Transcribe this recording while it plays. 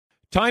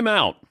Time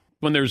out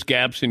when there's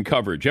gaps in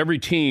coverage. Every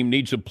team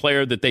needs a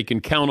player that they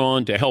can count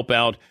on to help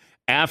out.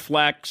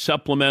 Aflac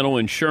Supplemental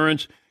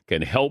Insurance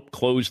can help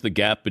close the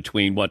gap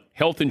between what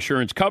health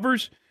insurance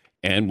covers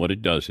and what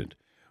it doesn't.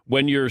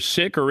 When you're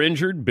sick or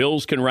injured,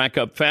 bills can rack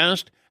up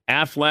fast.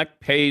 Aflac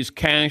pays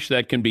cash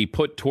that can be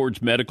put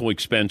towards medical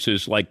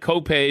expenses like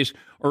copays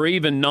or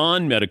even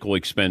non-medical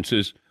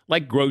expenses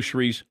like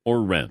groceries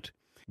or rent.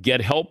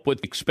 Get help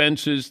with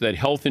expenses that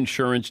health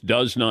insurance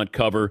does not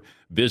cover.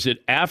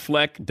 Visit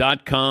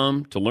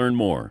Aflac.com to learn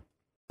more.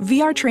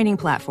 VR training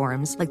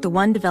platforms, like the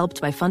one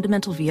developed by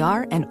Fundamental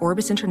VR and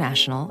Orbis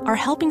International, are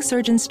helping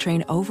surgeons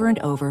train over and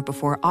over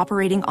before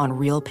operating on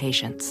real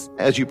patients.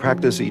 As you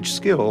practice each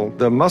skill,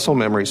 the muscle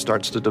memory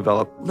starts to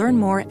develop. Learn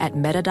more at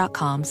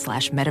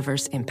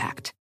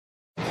meta.com/metaverseimpact.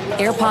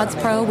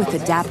 AirPods Pro with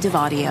adaptive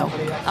audio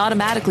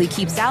automatically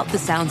keeps out the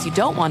sounds you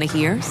don't want to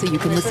hear so you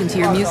can listen to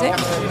your music,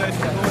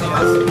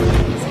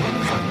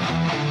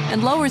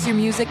 and lowers your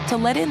music to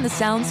let in the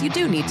sounds you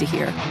do need to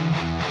hear.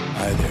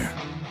 Hi there.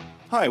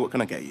 Hi, what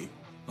can I get you?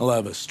 I'll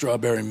have a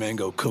strawberry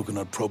mango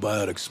coconut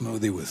probiotic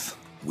smoothie with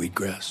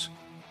wheatgrass.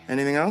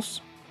 Anything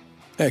else?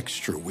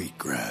 Extra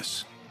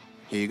wheatgrass.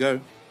 Here you go.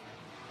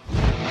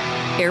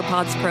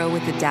 AirPods Pro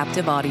with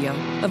adaptive audio.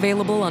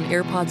 Available on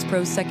AirPods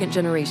Pro 2nd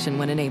generation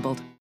when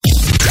enabled.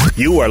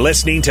 You are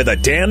listening to the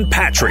Dan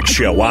Patrick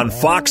Show on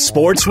Fox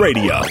Sports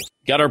Radio.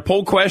 Got our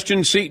poll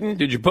question, Seton?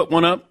 Did you put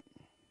one up?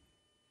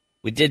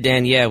 We did,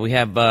 Dan. Yeah, we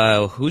have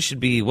what should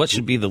be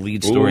the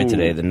lead story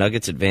today? The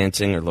Nuggets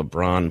advancing or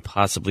LeBron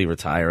possibly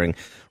retiring?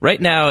 Right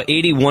now,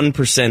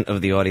 81% of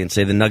the audience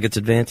say the Nuggets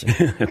advancing.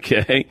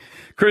 Okay.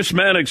 Chris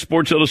Mannix,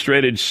 Sports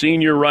Illustrated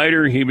senior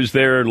writer. He was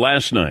there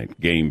last night,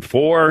 Game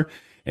 4,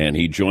 and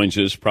he joins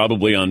us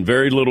probably on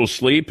very little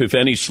sleep, if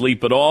any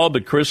sleep at all.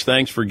 But Chris,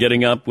 thanks for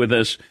getting up with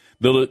us.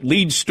 The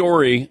lead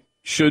story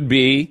should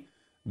be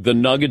the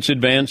Nuggets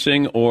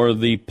advancing or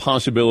the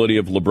possibility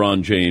of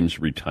LeBron James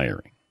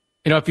retiring.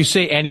 You know, if you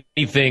say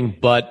anything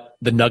but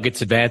the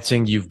Nuggets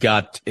advancing, you've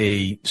got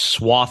a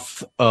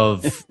swath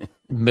of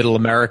middle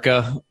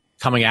America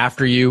coming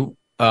after you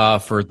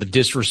for the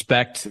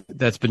disrespect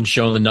that's been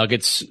shown the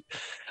Nuggets.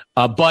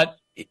 But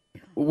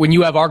when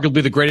you have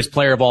arguably the greatest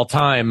player of all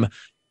time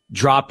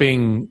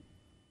dropping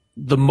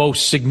the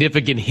most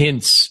significant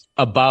hints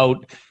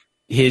about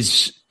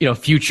his,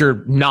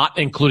 future, not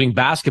including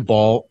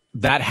basketball,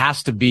 that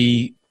has to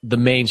be the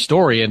main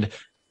story. And,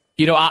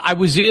 I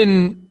was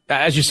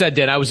as you said,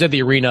 Dan, I was at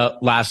the arena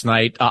last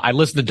night. I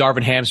listened to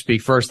Darvin Ham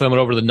speak first, then I went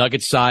over to the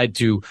Nuggets side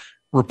to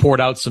report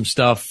out some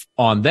stuff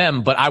on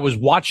them. But I was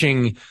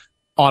watching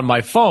on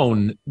my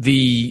phone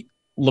the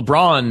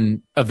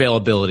LeBron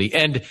availability.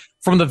 And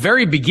from the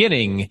very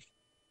beginning,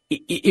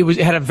 it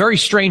had a very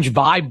strange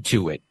vibe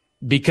to it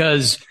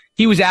because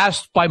he was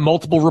asked by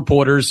multiple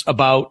reporters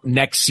about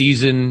next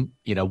season,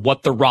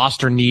 what the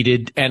roster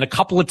needed. And a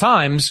couple of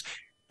times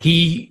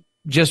he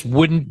just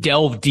wouldn't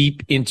delve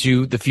deep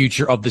into the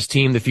future of this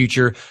team, the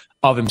future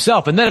of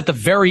himself. And then at the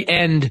very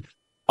end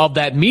of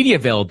that media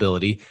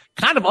availability,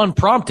 kind of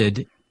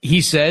unprompted,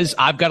 he says,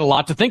 I've got a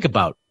lot to think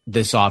about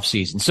this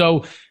offseason.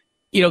 So,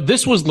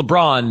 this was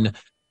LeBron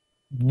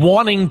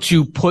wanting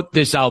to put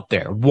this out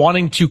there,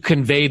 wanting to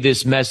convey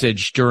this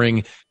message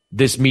during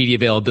this media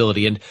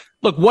availability. And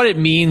look, what it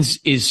means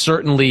is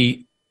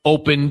certainly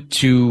open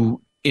to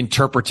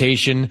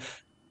interpretation.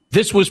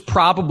 This was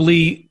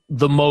probably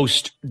the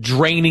most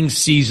draining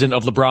season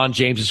of LeBron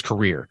James's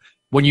career.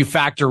 When you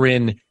factor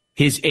in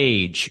his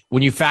age,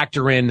 when you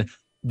factor in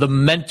the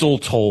mental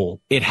toll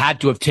it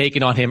had to have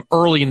taken on him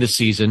early in the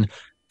season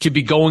to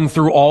be going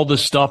through all the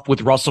stuff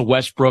with Russell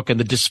Westbrook and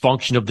the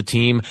dysfunction of the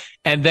team.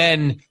 And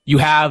then you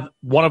have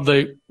one of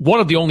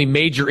the only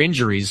major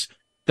injuries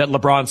that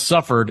LeBron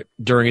suffered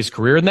during his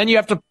career. And then you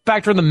have to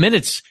factor in the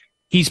minutes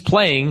he's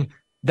playing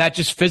that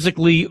just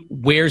physically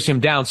wears him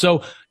down.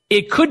 So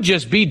it could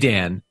just be,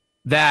 Dan,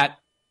 that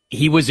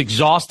he was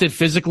exhausted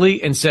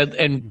physically and said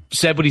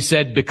what he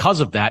said because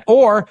of that.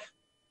 Or,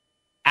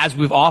 as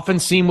we've often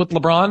seen with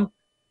LeBron,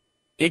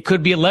 it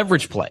could be a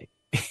leverage play.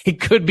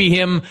 It could be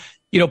him,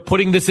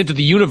 putting this into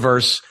the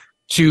universe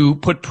to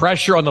put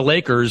pressure on the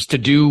Lakers to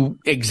do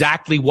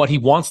exactly what he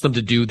wants them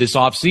to do this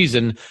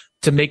offseason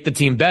to make the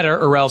team better,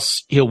 or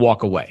else he'll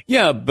walk away.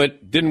 Yeah,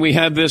 but didn't we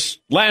have this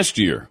last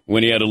year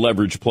when he had a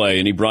leverage play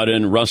and he brought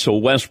in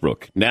Russell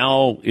Westbrook?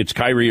 Now it's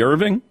Kyrie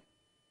Irving?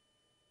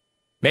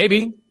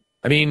 Maybe.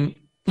 I mean,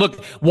 look,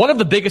 one of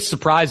the biggest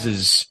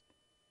surprises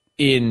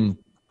in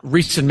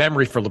recent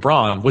memory for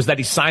LeBron was that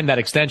he signed that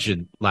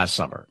extension last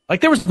summer.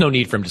 Like, there was no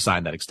need for him to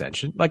sign that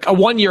extension. Like, a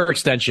 1-year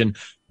extension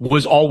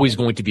was always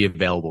going to be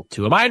available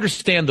to him. I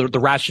understand the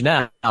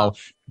rationale.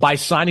 By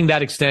signing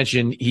that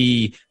extension,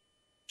 he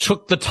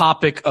took the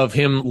topic of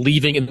him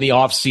leaving in the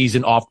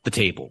offseason off the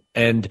table.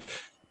 And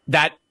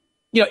that,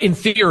 in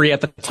theory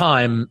at the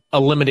time,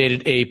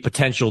 eliminated a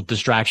potential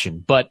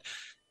distraction. But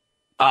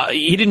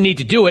he didn't need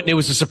to do it, and it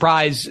was a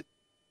surprise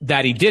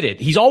that he did it.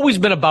 He's always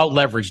been about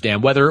leverage,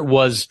 Dan, whether it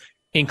was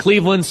in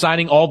Cleveland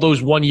signing all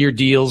those 1-year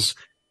deals,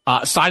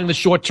 signing the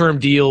short-term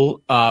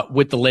deal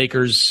with the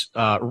Lakers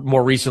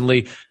more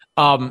recently.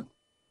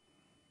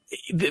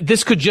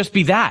 This could just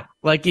be that.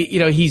 Like,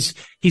 he's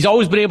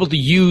always been able to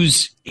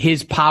use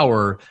his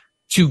power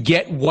to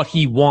get what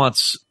he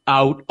wants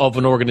out of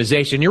an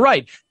organization. You're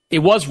right. It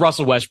was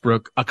Russell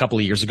Westbrook a couple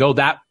of years ago.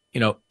 That,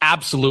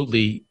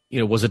 absolutely,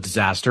 was a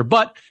disaster.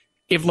 But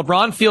if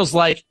LeBron feels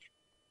like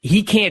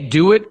he can't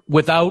do it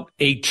without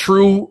a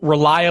true,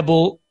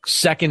 reliable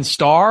second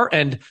star,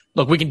 and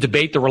look, we can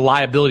debate the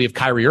reliability of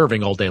Kyrie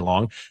Irving all day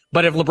long,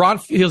 but if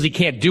LeBron feels he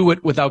can't do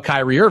it without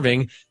Kyrie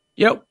Irving,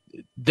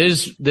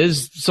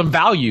 there's some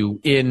value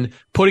in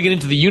putting it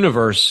into the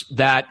universe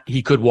that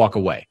he could walk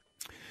away.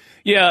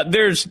 Yeah,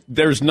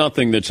 there's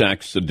nothing that's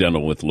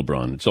accidental with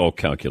LeBron. It's all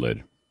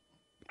calculated.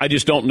 I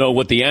just don't know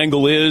what the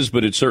angle is,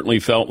 but it certainly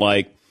felt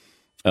like,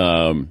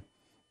 and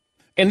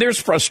there's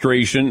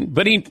frustration,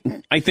 but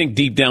I think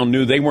deep down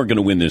knew they weren't going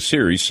to win this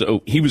series,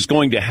 so he was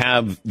going to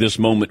have this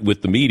moment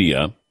with the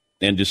media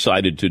and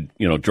decided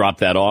to, drop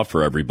that off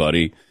for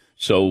everybody.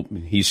 So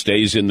he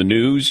stays in the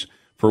news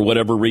for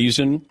whatever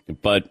reason,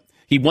 but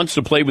he wants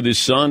to play with his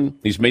son.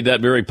 He's made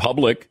that very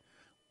public.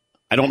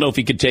 I don't know if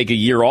he could take a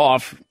year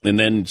off and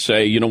then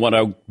say, you know what,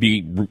 I'll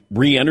be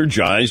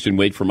re-energized and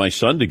wait for my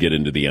son to get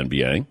into the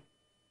NBA.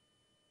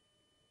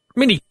 I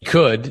mean, he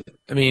could.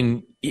 I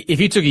mean, if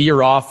he took a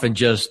year off and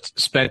just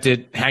spent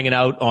it hanging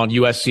out on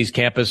USC's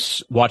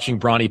campus, watching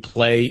Bronny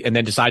play, and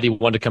then decided he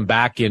wanted to come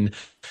back in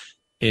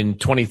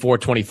 24,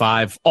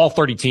 25, all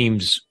 30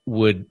 teams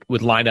would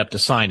line up to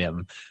sign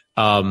him.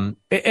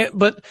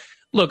 But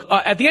look,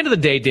 at the end of the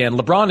day, Dan,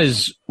 LeBron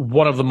is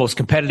one of the most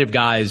competitive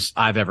guys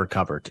I've ever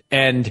covered.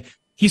 And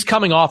he's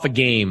coming off a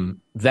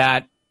game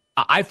that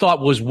I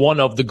thought was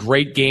one of the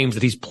great games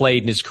that he's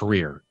played in his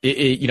career.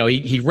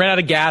 He ran out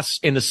of gas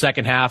in the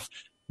second half,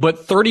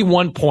 but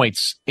 31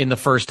 points in the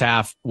first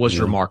half was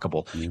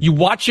remarkable. You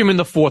watch him in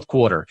the fourth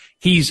quarter.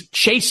 He's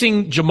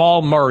chasing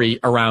Jamal Murray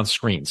around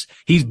screens.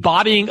 He's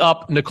bodying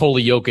up Nikola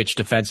Jokic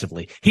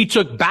defensively. He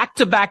took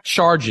back-to-back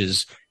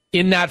charges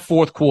in that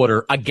fourth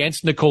quarter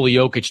against Nikola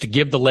Jokic to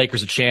give the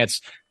Lakers a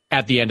chance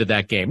at the end of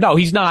that game. No,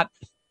 he's not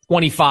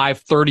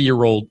 25,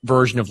 30-year-old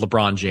version of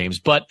LeBron James,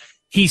 but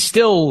he's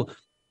still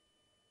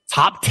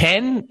top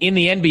 10 in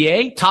the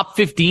NBA, top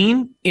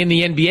 15 in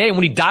the NBA. And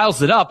when he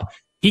dials it up,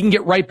 he can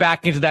get right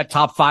back into that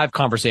top 5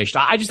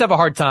 conversation. I just have a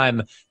hard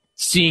time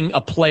seeing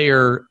a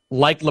player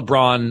like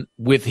LeBron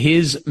with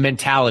his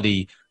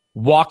mentality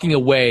walking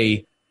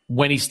away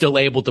when he's still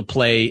able to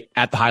play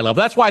at the high level.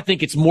 That's why I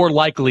think it's more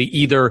likely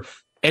either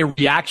a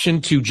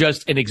reaction to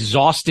just an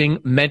exhausting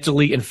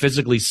mentally and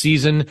physically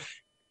season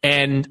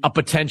and a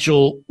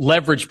potential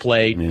leverage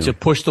play to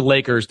push the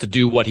Lakers to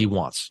do what he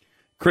wants.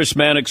 Chris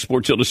Mannix,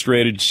 Sports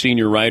Illustrated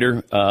senior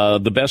writer.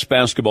 The best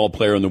basketball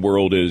player in the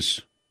world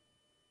is?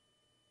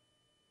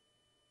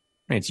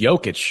 I mean, it's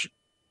Jokic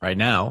right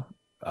now.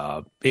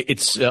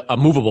 It's a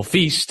movable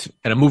feast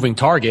and a moving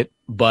target,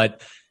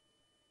 but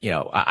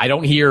I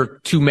don't hear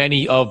too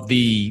many of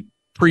the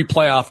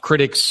pre-playoff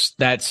critics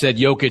that said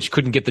Jokic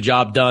couldn't get the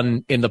job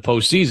done in the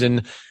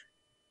postseason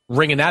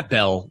ringing that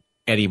bell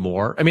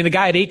anymore. I mean, the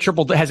guy at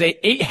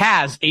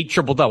has eight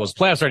triple doubles.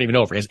 Playoffs aren't even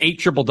over. He has 8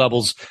 triple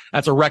doubles.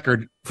 That's a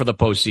record for the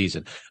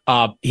postseason.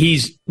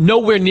 He's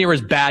nowhere near as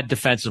bad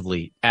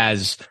defensively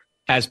as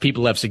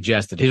people have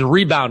suggested. His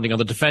rebounding on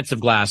the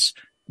defensive glass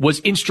was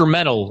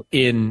instrumental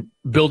in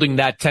building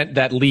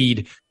that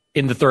lead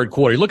in the third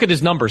quarter. Look at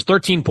his numbers,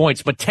 13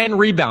 points, but 10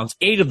 rebounds,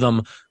 8 of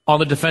them on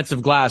the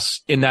defensive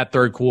glass in that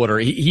third quarter.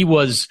 He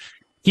was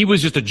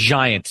just a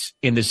giant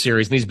in this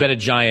series, and he's been a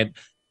giant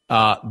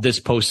this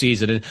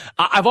postseason. And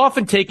I've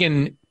often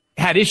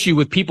had issue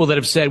with people that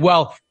have said,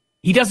 well,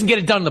 he doesn't get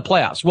it done in the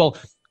playoffs. Well,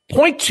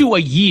 point to a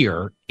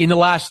year in the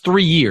last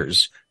 3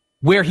 years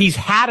where he's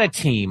had a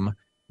team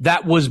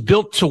that was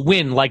built to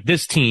win like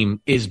this team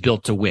is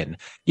built to win.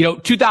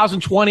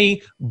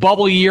 2020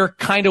 bubble year,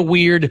 kind of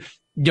weird,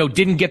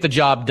 didn't get the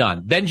job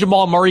done. Then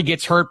Jamal Murray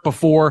gets hurt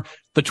before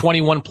the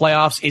 21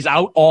 playoffs, is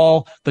out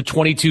all the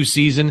 22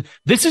 season.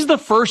 This is the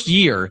first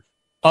year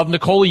of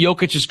Nikola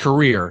Jokic's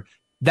career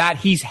that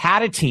he's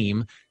had a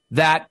team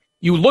that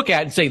you look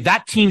at and say,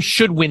 that team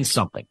should win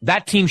something.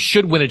 That team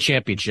should win a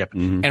championship.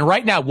 Mm-hmm. And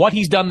right now, what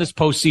he's done this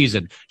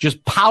postseason,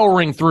 just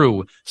powering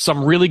through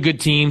some really good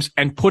teams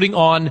and putting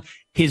on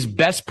his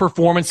best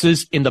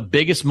performances in the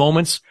biggest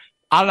moments.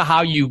 I don't know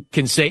how you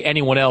can say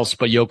anyone else,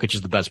 but Jokic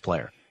is the best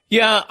player.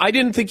 Yeah, I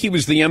didn't think he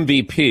was the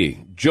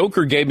MVP.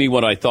 Joker gave me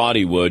what I thought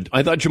he would.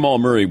 I thought Jamal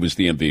Murray was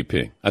the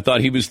MVP. I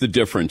thought he was the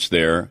difference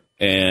there.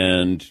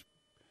 And,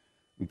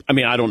 I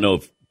mean, I don't know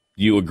if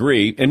you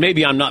agree. And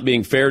maybe I'm not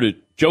being fair to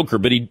Joker,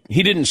 but he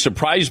didn't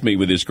surprise me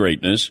with his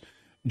greatness.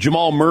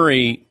 Jamal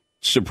Murray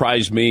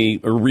surprised me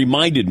or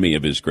reminded me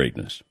of his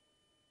greatness.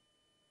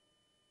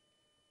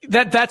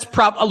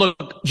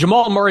 Look,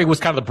 Jamal Murray was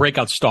kind of the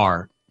breakout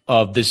star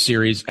of this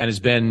series and has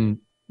been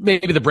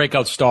maybe the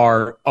breakout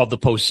star of the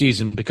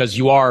postseason because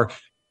you are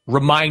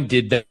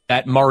reminded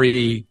that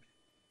Murray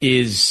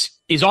is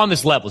on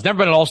this level. He's never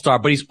been an all-star,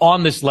 but he's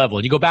on this level.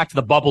 And you go back to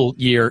the bubble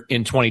year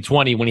in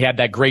 2020 when he had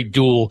that great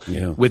duel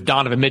with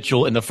Donovan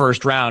Mitchell in the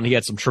first round. He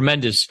had some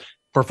tremendous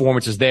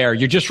performances there.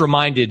 You're just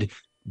reminded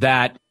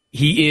that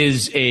he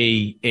is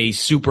a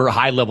super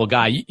high-level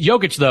guy.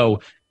 Jokic,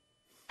 though,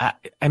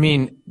 I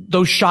mean,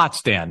 those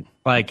shots, Dan,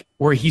 like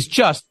where he's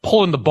just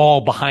pulling the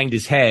ball behind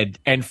his head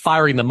and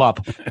firing them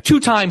up.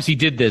 2 times he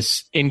did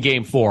this in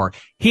Game 4.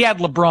 He had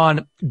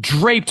LeBron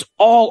draped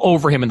all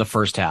over him in the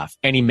first half,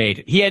 and he made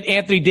it. He had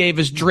Anthony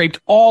Davis draped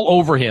all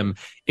over him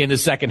in the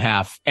second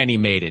half, and he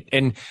made it.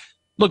 And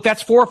look,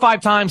 that's 4 or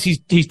 5 times he's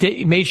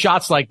made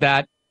shots like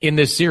that in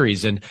this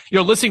series. And,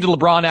 listening to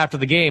LeBron after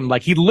the game,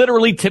 like he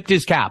literally tipped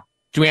his cap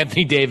to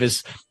Anthony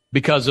Davis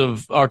because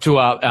of, or to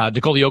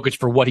Nikola Jokic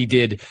for what he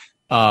did,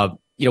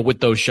 with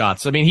those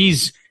shots. I mean,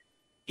 he's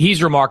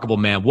remarkable,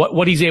 man.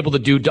 What he's able to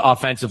do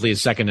offensively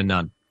is second to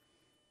none.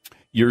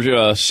 Your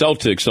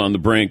Celtics on the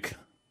brink.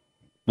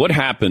 What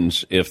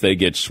happens if they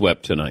get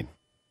swept tonight?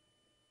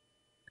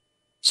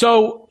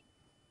 So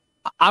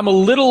I'm a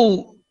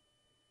little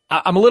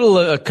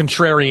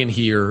contrarian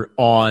here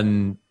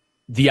on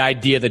the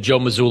idea that Joe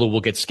Mazzulla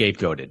will get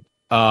scapegoated.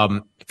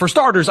 For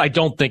starters, I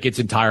don't think it's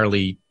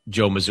entirely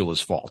Joe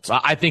Mazzulla's fault.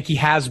 I think he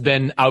has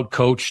been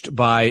outcoached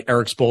by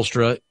Erik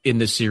Spoelstra in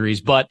this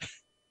series, but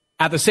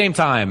at the same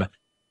time,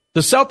 the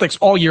Celtics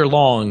all year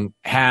long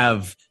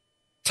have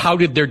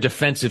touted their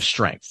defensive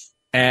strength,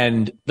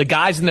 and the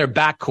guys in their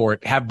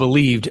backcourt have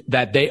believed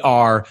that they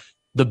are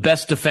the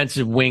best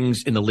defensive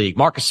wings in the league.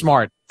 Marcus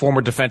Smart,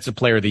 former Defensive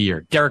Player of the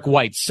Year. Derek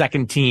White,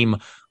 second team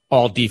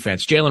all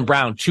defense. Jaylen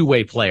Brown,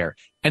 two-way player.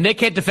 And they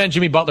can't defend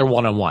Jimmy Butler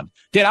one-on-one.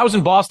 Dan, I was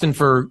in Boston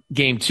for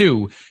Game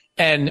 2,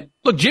 and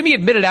look, Jimmy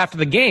admitted after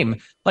the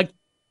game, like,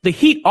 the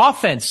Heat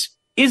offense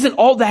isn't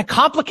all that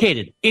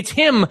complicated. It's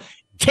him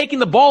taking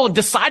the ball and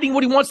deciding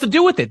what he wants to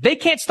do with it. They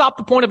can't stop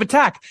the point of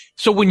attack.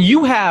 So when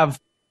you have,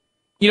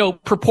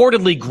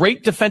 purportedly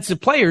great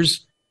defensive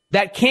players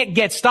that can't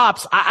get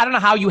stops, I don't know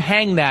how you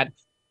hang that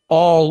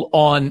all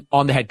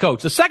on the head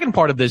coach. The second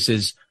part of this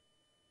is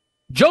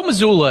Joe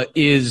Mazzulla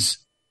is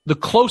the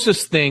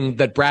closest thing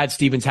that Brad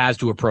Stevens has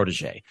to a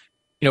protege.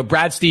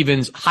 Brad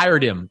Stevens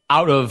hired him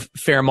out of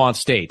Fairmont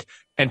State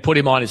and put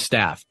him on his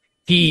staff.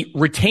 He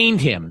retained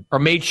him, or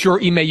made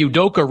sure Ime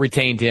Udoka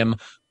retained him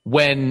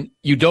when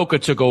Udoka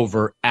took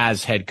over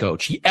as head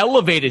coach. He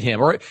elevated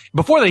him, or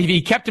before that,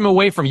 he kept him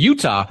away from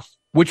Utah,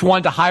 which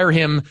wanted to hire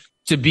him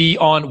to be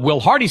on Will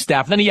Hardy's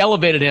staff. And then he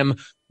elevated him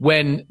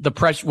when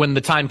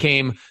the time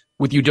came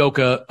with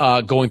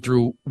Udoka going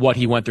through what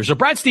he went through. So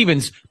Brad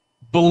Stevens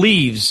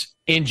believes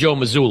in Joe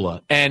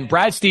Mazzulla, and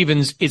Brad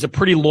Stevens is a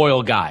pretty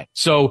loyal guy.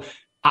 So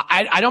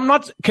I'm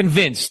not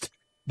convinced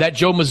that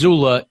Joe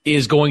Mazzulla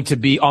is going to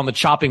be on the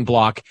chopping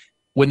block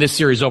when this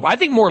series is over. I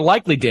think more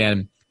likely,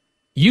 Dan,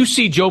 you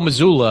see Joe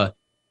Mazzulla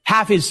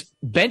have his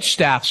bench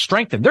staff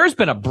strengthened. There's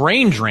been a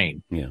brain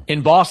drain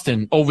in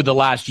Boston over the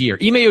last year.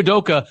 Ime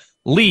Udoka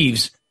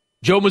leaves,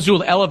 Joe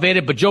Mazzulla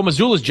elevated, but Joe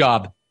Mazzulla's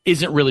job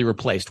isn't really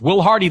replaced.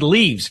 Will Hardy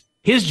leaves,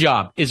 his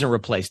job isn't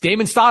replaced.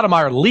 Damon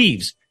Stoudemire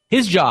leaves,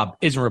 his job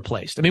isn't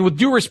replaced. I mean, with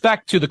due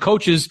respect to the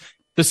coaches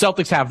the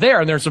Celtics have there,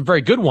 and there's some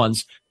very good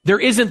ones, there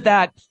isn't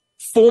that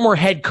former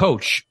head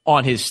coach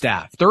on his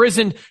staff. There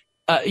isn't,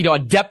 a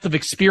depth of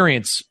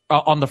experience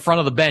on the front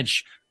of the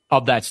bench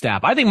of that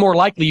staff. I think more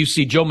likely you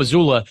see Joe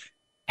Mazzulla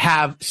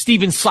have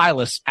Steven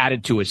Silas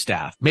added to his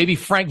staff. Maybe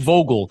Frank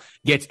Vogel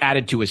gets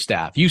added to his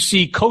staff. You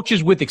see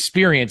coaches with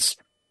experience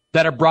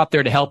that are brought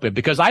there to help him,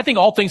 because I think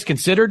all things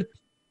considered,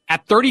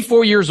 at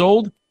 34 years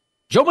old,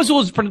 Joe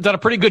Mazzulla's done a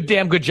pretty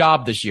damn good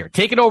job this year,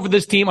 taking over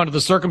this team under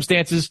the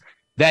circumstances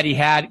that he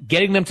had,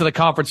 getting them to the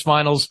conference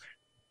finals.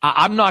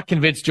 I'm not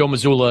convinced Joe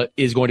Mazzulla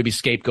is going to be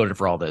scapegoated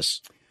for all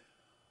this.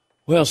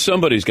 Well,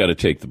 somebody's got to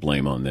take the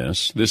blame on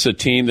this. This is a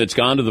team that's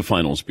gone to the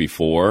finals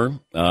before.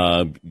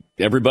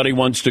 Everybody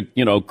wants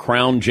to,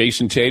 crown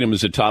Jason Tatum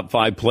as a top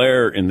 5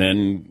 player, and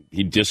then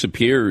he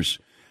disappears.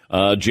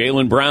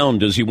 Jaylen Brown,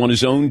 does he want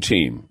his own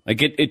team? I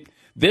get it.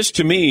 This,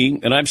 to me,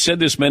 and I've said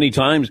this many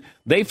times,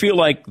 they feel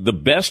like the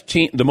best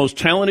team, the most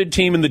talented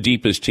team, and the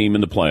deepest team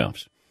in the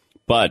playoffs.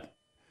 But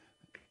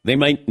they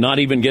might not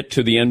even get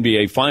to the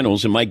NBA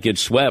Finals and might get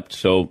swept.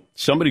 So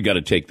somebody got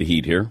to take the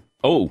heat here.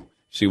 Oh,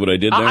 see what I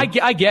did there? I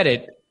get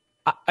it.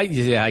 I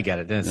get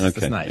it. That's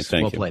nice.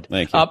 Well played.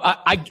 Thank you.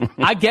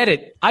 I get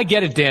it. I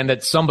get it, Dan,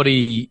 that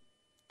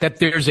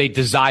there's a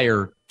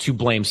desire to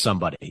blame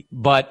somebody.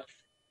 But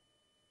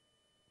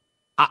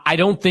I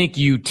don't think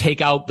you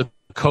take out the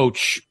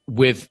coach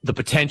with the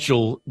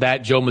potential that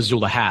Joe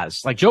Mazzulla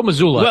has. Like, Joe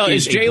Mazzulla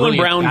is Jaylen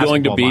Brown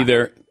going to be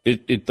there? Are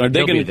they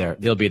going to be there?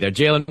 They'll be there.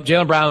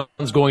 Jaylen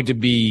Brown's going to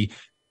be,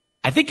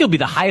 I think he'll be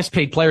the highest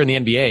paid player in the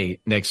NBA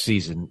next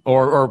season,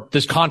 or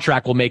this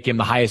contract will make him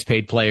the highest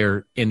paid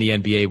player in the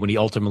NBA when he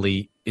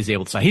ultimately is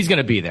able to sign. He's going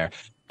to be there.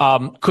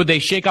 Could they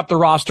shake up the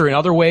roster in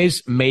other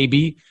ways?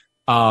 Maybe.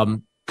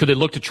 Could they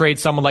look to trade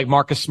someone like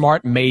Marcus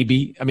Smart?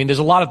 Maybe. I mean, there's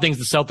a lot of things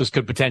the Celtics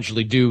could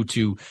potentially do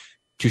to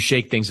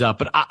shake things up.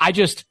 But I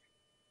just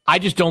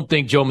don't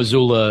think Joe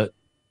Mazzulla,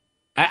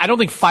 I don't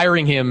think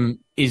firing him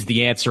is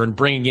the answer, and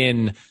bringing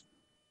in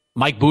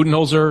Mike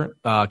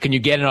Budenholzer. Can you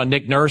get in on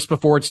Nick Nurse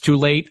before it's too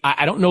late?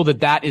 I don't know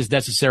that is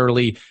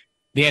necessarily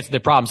the answer to the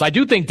problems. I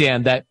do think,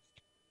 Dan, that,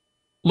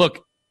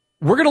 look,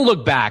 we're going to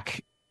look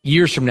back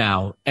years from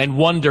now and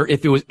wonder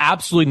if it was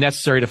absolutely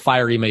necessary to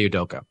fire Ime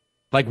Udoka.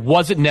 Like,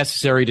 was it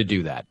necessary to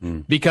do that?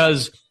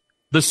 Because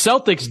the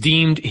Celtics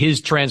deemed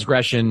his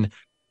transgression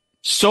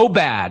so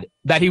bad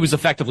that he was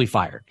effectively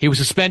fired. He was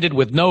suspended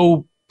with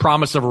no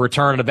promise of a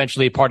return, and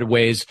eventually parted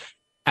ways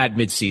at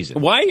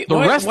midseason. Why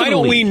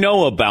don't we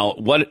know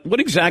about what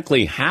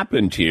exactly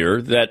happened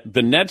here that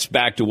the Nets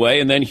backed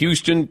away and then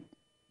Houston,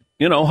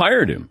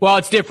 hired him? Well,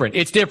 it's different.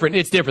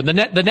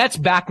 The Nets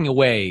backing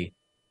away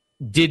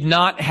did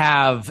not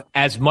have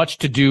as much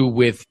to do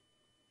with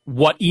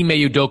what Ime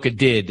Udoka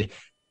did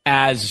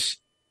as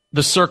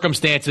the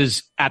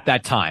circumstances at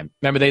that time.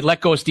 Remember, they let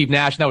go of Steve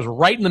Nash, and that was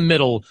right in the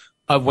middle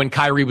of when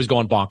Kyrie was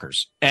going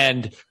bonkers.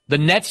 And the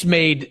Nets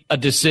made a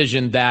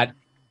decision that,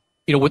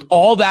 with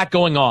all that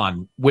going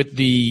on, with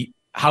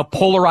how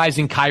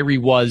polarizing Kyrie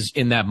was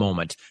in that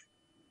moment,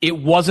 it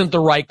wasn't the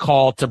right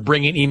call to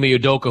bring in Ime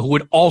Udoka, who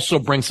would also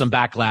bring some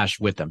backlash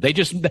with them.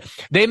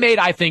 They made,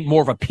 I think,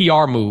 more of a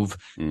PR move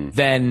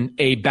than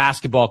a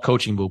basketball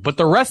coaching move. But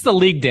the rest of the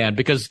league, Dan,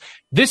 because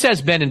this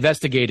has been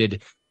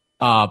investigated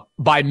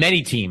by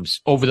many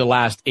teams over the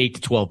last 8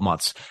 to 12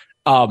 months.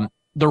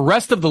 The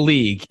rest of the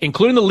league,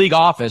 including the league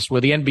office,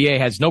 where the NBA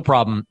has no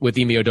problem with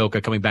Ime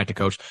Udoka coming back to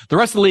coach, the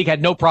rest of the league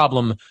had no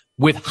problem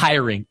with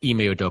hiring Ime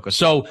Udoka.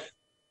 So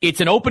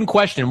it's an open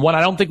question, one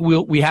I don't think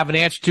we have an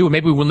answer to, and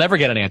maybe we will never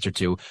get an answer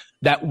to,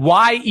 that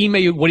why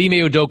what Ime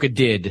Udoka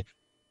did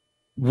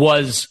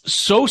was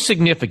so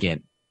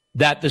significant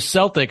that the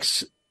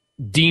Celtics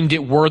deemed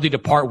it worthy to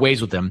part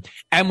ways with him,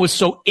 and was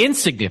so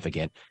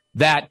insignificant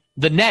that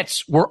the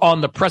Nets were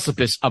on the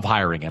precipice of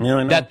hiring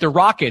him, that the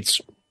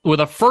Rockets were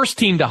the first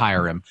team to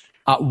hire him.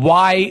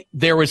 Why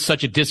there was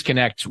such a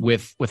disconnect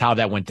with how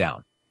that went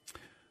down.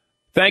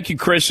 Thank you,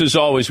 Chris, as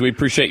always. We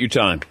appreciate your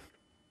time.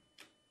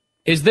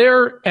 Is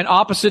there an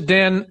opposite,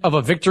 Dan, of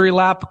a victory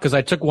lap? Because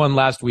I took one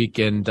last week,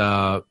 and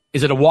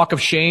is it a walk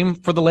of shame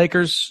for the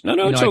Lakers?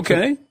 No, it's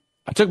okay.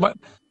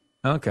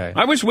 Okay.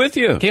 I was with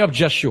you. Came up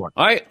just short.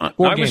 I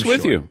was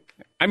with you.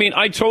 I mean,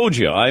 I told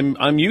you,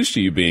 I'm used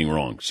to you being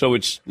wrong. So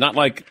it's not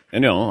like,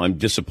 I'm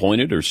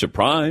disappointed or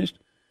surprised.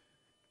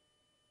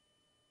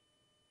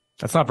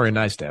 That's not very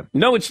nice, Dan.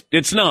 No,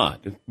 it's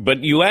not.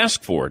 But you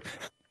asked for it.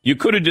 You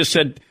could have just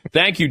said,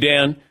 thank you,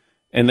 Dan,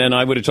 and then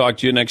I would have talked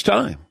to you next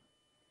time.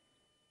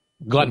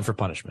 Glutton for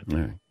punishment. All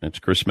right. That's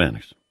Chris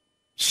Mannix,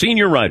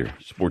 senior writer,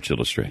 Sports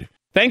Illustrated.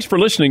 Thanks for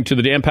listening to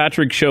the Dan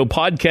Patrick Show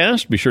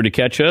podcast. Be sure to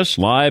catch us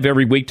live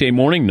every weekday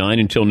morning, 9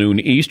 until noon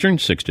Eastern,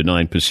 6 to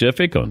 9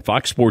 Pacific on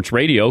Fox Sports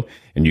Radio.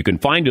 And you can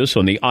find us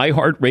on the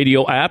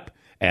iHeartRadio app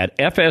at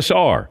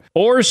FSR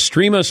or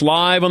stream us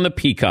live on the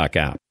Peacock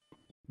app.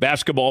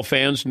 Basketball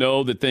fans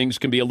know that things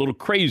can be a little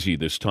crazy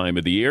this time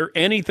of the year.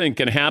 Anything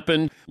can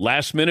happen.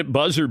 Last-minute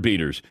buzzer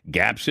beaters,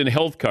 gaps in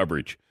health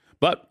coverage.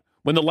 But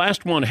when the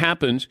last one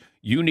happens,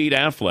 you need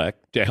Aflac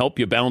to help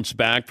you bounce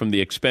back from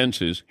the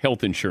expenses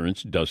health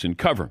insurance doesn't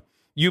cover.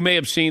 You may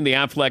have seen the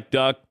Aflac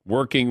Duck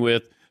working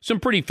with some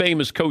pretty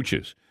famous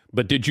coaches.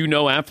 But did you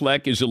know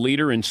Aflac is a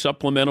leader in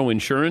supplemental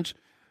insurance?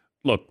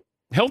 Look,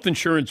 health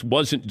insurance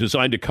wasn't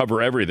designed to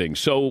cover everything.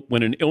 So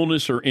when an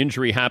illness or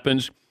injury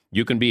happens,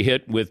 you can be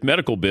hit with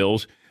medical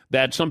bills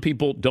that some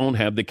people don't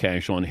have the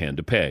cash on hand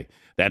to pay.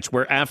 That's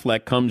where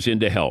Aflac comes in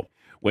to help.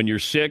 When you're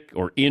sick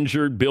or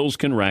injured, bills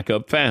can rack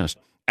up fast.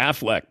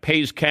 Aflac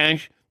pays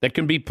cash that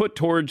can be put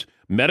towards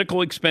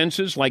medical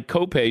expenses like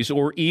copays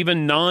or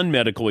even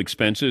non-medical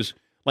expenses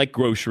like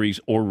groceries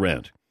or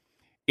rent.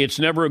 It's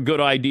never a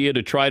good idea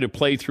to try to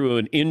play through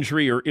an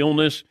injury or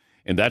illness,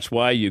 and that's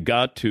why you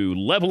got to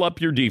level up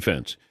your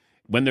defense.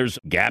 When there's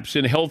gaps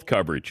in health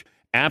coverage,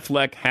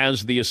 Aflac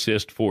has the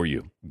assist for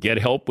you. Get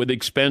help with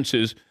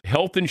expenses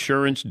health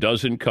insurance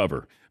doesn't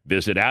cover.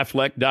 Visit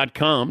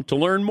Aflac.com to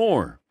learn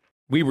more.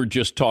 We were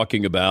just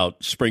talking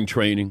about spring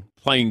training,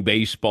 playing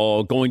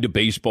baseball, going to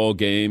baseball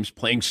games,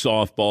 playing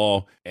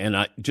softball, and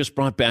I just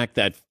brought back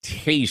that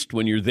taste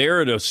when you're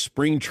there at a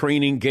spring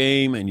training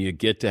game and you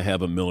get to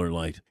have a Miller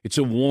Lite. It's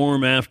a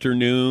warm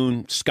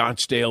afternoon,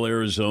 Scottsdale,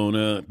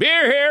 Arizona.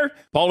 Beer here!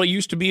 Paulie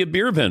used to be a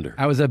beer vendor.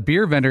 I was a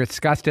beer vendor at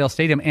Scottsdale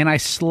Stadium, and I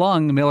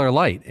slung Miller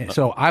Lite,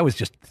 so I was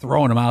just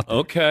throwing them out there.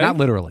 Okay. Not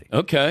literally.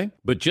 Okay,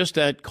 but just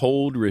that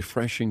cold,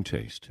 refreshing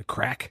taste. The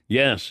crack?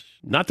 Yes,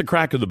 not the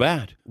crack of the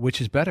bat. Which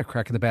is better,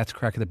 crack of the bat's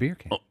crack of the beer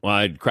can? Oh,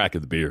 I'd crack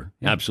of the beer.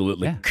 Yeah.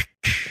 Absolutely. Yeah.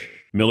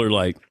 Miller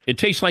Lite. It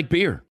tastes like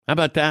beer. How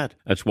about that?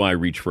 That's why I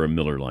reach for a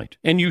Miller Lite.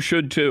 And you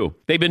should too.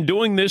 They've been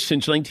doing this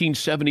since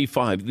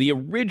 1975. The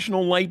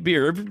original light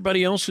beer.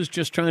 Everybody else is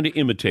just trying to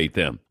imitate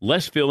them.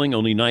 Less filling,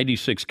 only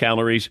 96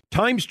 calories.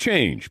 Times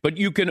change, but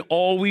you can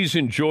always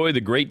enjoy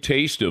the great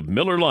taste of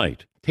Miller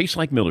Lite. Tastes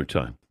like Miller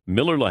time.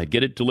 Miller Lite.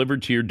 Get it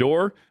delivered to your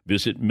door.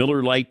 Visit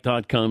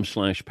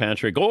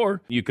MillerLite.com/Patrick.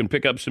 Or you can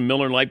pick up some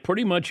Miller Lite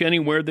pretty much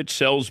anywhere that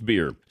sells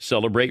beer.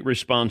 Celebrate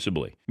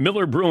responsibly.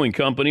 Miller Brewing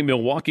Company,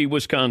 Milwaukee,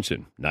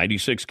 Wisconsin.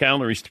 96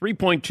 calories,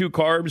 3.2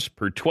 carbs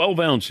per 12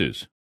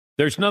 ounces.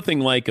 There's nothing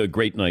like a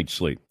great night's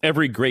sleep.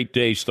 Every great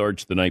day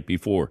starts the night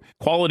before.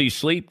 Quality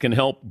sleep can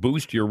help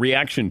boost your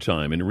reaction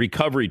time and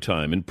recovery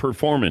time and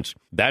performance.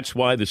 That's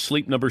why the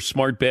Sleep Number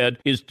Smart Bed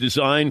is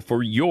designed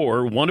for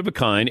your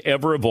one-of-a-kind,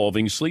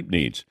 ever-evolving sleep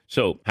needs.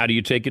 So, how do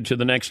you take it to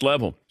the next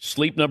level?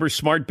 Sleep Number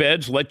Smart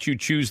Beds let you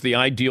choose the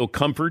ideal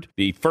comfort,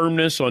 the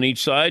firmness on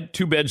each side.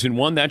 2 beds in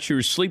one, that's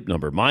your sleep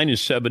number. Mine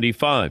is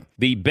 75.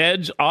 The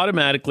beds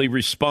automatically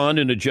respond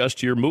and adjust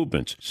to your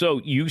movements,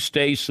 so you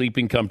stay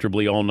sleeping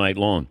comfortably all night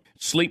long.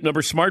 Sleep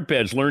Number Smart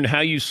Beds learn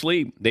how you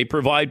sleep. They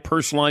provide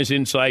personalized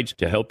insights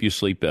to help you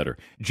sleep better.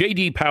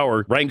 J.D.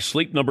 Power ranks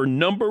Sleep Number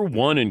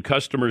 #1 in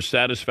customer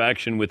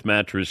satisfaction with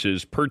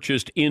mattresses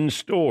purchased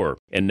in-store.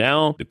 And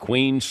now, the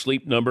Queen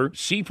Sleep Number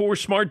C4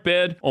 Smart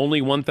Bed,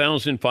 only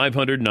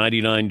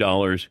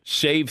 $1,599.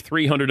 Save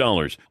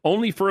 $300,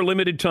 only for a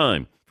limited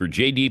time. For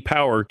J.D.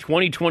 Power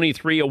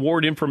 2023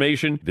 award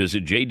information,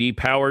 visit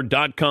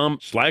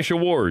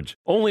jdpower.com/awards.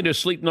 Only to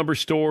Sleep Number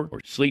store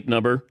or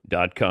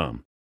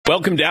sleepnumber.com.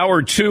 Welcome to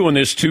Hour 2 on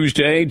this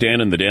Tuesday.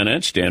 Dan and the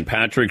Danettes, Dan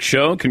Patrick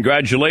Show.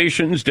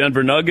 Congratulations,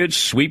 Denver Nuggets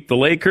sweep the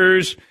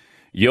Lakers.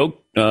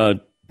 The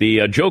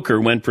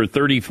Joker went for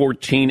 30,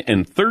 14,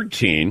 and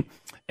 13,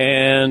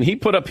 and he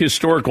put up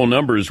historical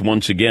numbers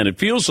once again. It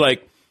feels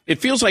like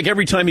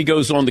every time he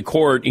goes on the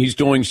court, he's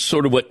doing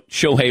sort of what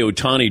Shohei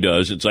Ohtani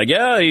does. It's like,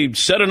 yeah, he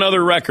set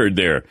another record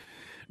there.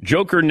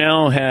 Joker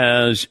now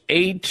has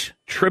 8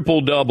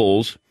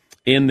 triple-doubles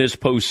in this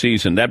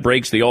postseason. That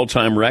breaks the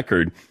all-time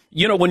record.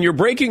 You know, when you're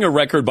breaking a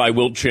record by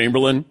Wilt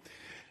Chamberlain,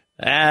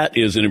 that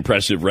is an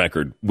impressive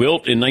record.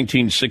 Wilt in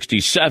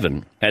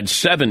 1967 had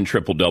 7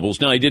 triple-doubles.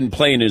 Now, he didn't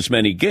play in as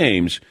many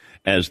games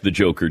as the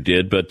Joker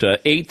did, but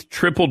 8th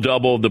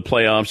triple-double of the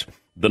playoffs.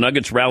 The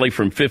Nuggets rally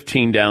from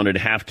 15 down at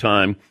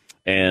halftime.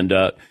 And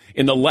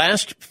in the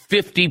last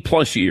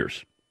 50-plus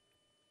years,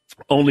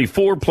 only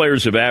 4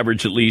 players have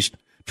averaged at least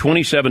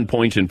 27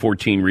 points and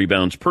 14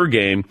 rebounds per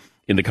game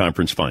in the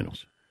conference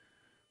finals.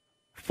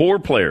 4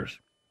 players.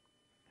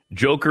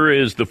 Joker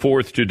is the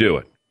 4th to do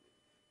it.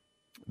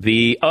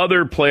 The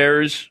other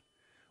players,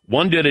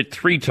 one did it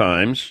 3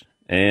 times,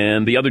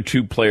 and the other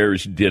 2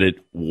 players did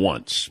it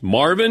once.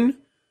 Marvin,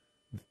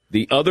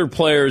 the other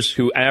players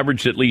who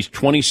averaged at least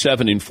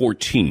 27 and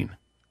 14.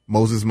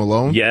 Moses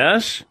Malone?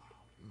 Yes.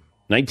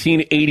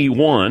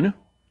 1981.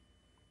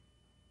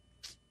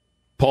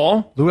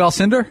 Paul? Lou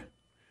Alcindor?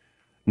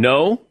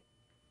 No.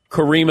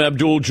 Kareem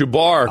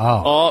Abdul-Jabbar.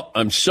 Oh,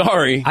 I'm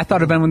sorry. I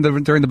thought it had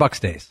been during the Bucks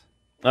days.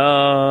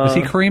 Was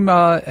he Kareem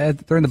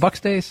during the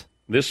Bucks days?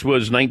 This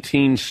was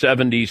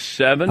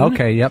 1977.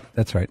 Okay, yep,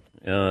 that's right.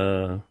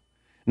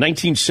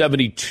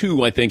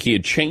 1972, I think he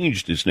had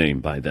changed his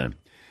name by then.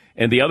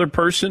 And the other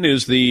person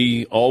is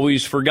the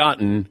always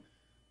forgotten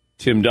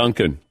Tim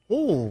Duncan.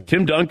 Ooh.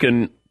 Tim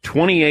Duncan,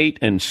 28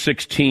 and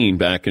 16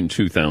 back in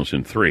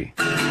 2003.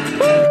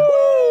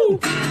 Woo!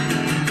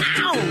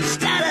 Ow!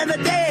 Stat of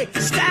the day!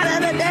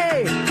 Stat of the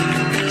day!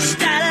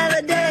 Stat of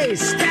the day!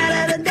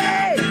 Stat of the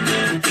day!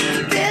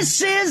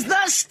 This is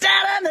the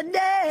stat of the day!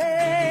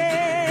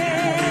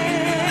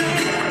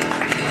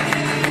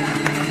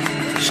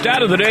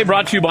 Stat of the day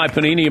brought to you by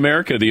Panini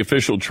America, the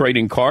official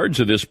trading cards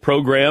of this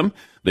program.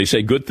 They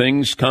say good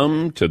things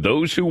come to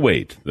those who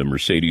wait. The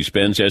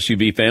Mercedes-Benz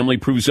SUV family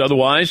proves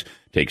otherwise.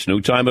 Takes no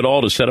time at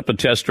all to set up a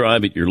test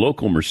drive at your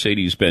local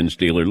Mercedes-Benz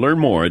dealer. Learn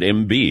more at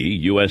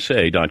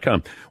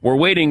MBUSA.com. We're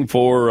waiting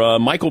for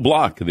Michael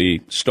Block,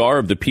 the star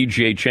of the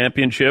PGA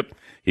Championship.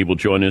 He will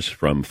join us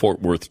from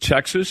Fort Worth,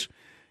 Texas,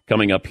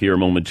 coming up here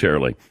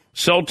momentarily.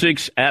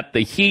 Celtics at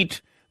the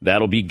Heat.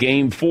 That'll be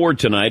Game 4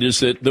 tonight.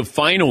 Is it the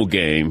final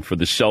game for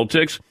the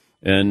Celtics?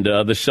 And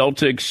the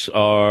Celtics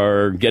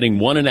are getting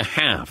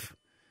 1.5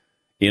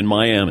 in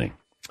Miami.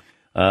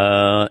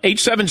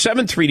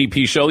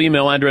 877-3DP Show.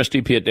 Email address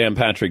dp at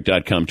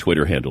danpatrick.com.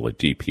 Twitter handle at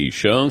DP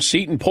Show.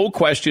 Seton poll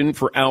question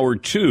for Hour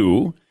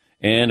 2.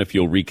 And if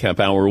you'll recap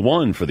Hour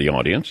 1 for the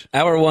audience.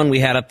 Hour 1 we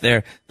had up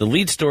there. The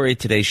lead story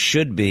today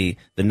should be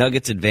the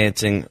Nuggets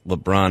advancing,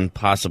 LeBron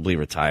possibly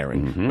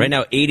retiring. Mm-hmm. Right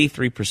now,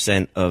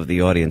 83% of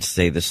the audience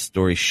say this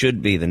story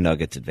should be the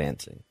Nuggets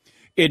advancing.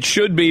 It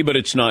should be, but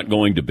it's not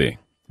going to be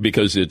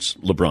because it's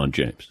LeBron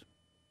James.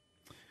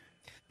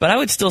 But I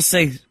would still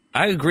say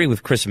I agree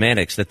with Chris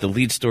Mannix that the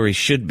lead story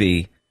should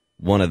be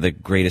one of the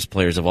greatest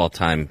players of all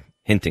time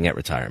hinting at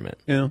retirement.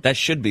 Yeah. That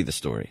should be the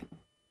story.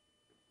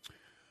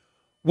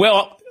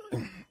 Well,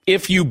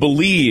 if you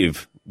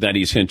believe that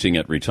he's hinting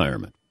at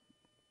retirement,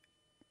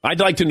 I'd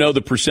like to know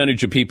the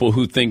percentage of people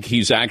who think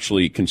he's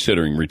actually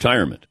considering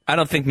retirement. I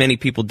don't think many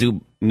people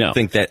do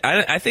think that.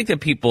 I think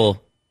that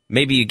people,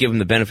 maybe you give him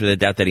the benefit of the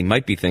doubt that he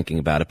might be thinking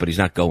about it, but he's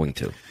not going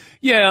to.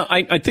 Yeah,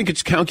 I think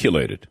it's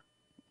calculated.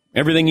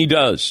 Everything he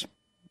does,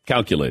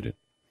 calculated.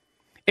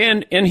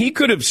 And he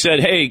could have said,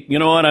 hey, you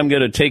know what, I'm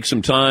going to take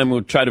some time.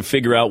 We'll try to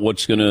figure out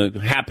what's going to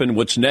happen,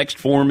 what's next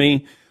for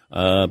me.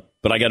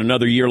 But I got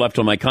another year left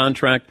on my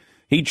contract.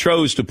 He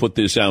chose to put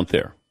this out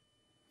there.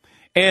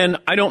 And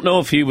I don't know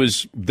if he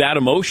was that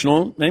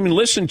emotional. I mean,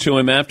 listen to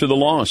him after the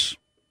loss.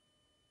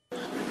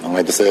 I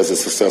like to say it's a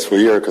successful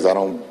year because I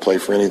don't play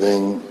for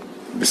anything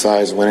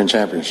besides winning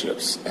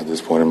championships at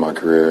this point in my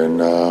career.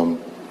 And,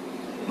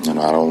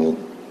 I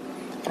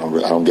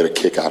don't get a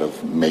kick out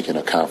of making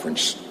a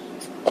conference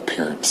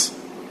appearance.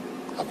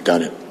 I've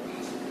done it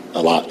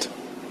a lot.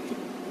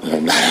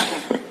 And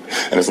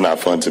it's not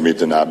fun to me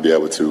to not be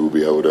able to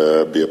be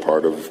a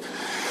part of,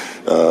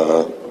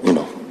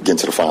 getting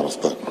to the finals.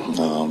 But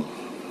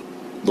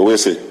we'll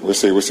see. We'll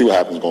see what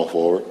happens going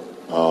forward.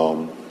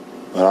 And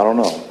I don't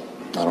know.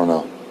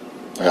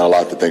 I got a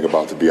lot to think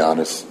about, to be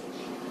honest.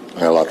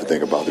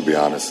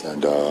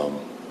 And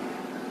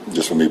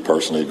just for me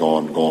personally,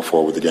 going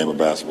forward with the game of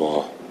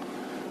basketball,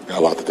 I got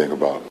a lot to think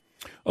about.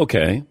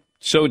 Okay.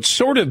 So it's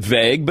sort of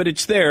vague, but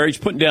it's there. He's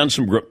putting down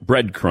some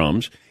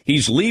breadcrumbs.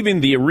 He's leaving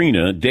the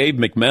arena. Dave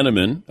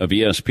McMenamin of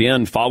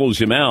ESPN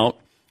follows him out.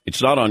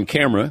 It's not on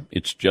camera.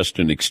 It's just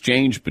an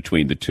exchange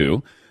between the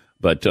two.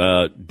 But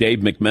Dave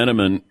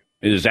McMenamin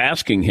is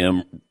asking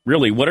him,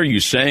 really, what are you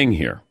saying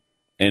here?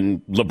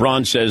 And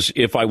LeBron says,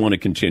 if I want to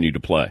continue to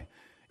play.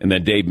 And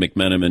then Dave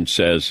McMenamin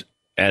says,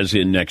 as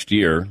in next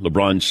year.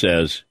 LeBron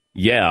says,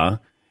 yeah.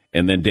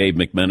 And then Dave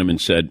McMenamin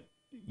said,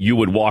 you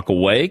would walk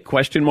away,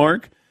 question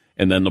mark?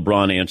 And then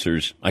LeBron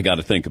answers, I got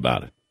to think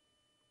about it.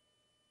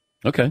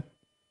 Okay.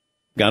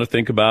 Got to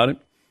think about it.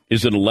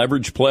 Is it a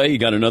leverage play? You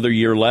got another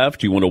year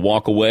left. You want to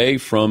walk away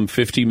from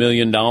 $50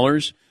 million?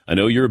 I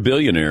know you're a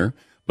billionaire,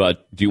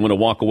 but do you want to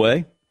walk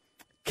away?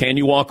 Can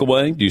you walk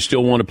away? Do you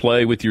still want to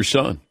play with your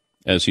son,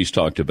 as he's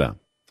talked about?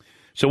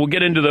 So we'll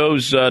get into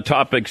those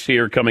topics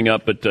here coming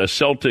up at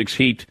Celtics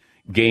Heat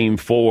Game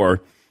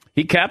 4.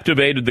 He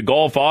captivated the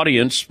golf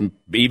audience,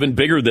 even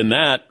bigger than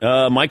that.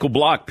 Michael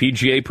Block,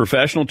 PGA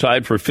professional,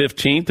 tied for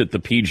 15th at the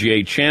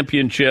PGA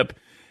Championship,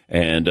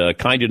 and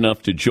kind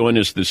enough to join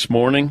us this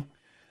morning.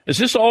 Is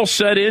this all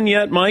set in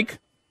yet, Mike?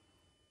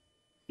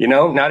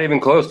 Not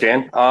even close,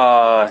 Dan.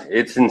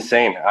 It's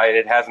insane.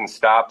 It hasn't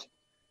stopped.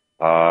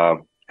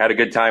 Had a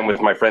good time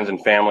with my friends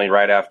and family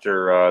right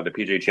after the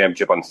PGA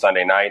Championship on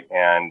Sunday night,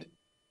 and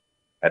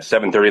at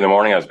 7:30 in the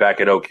morning, I was back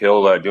at Oak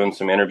Hill doing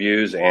some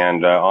interviews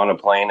and on a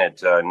plane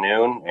at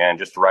noon, and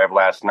just arrived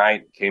last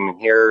night. Came in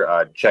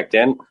here, checked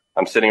in.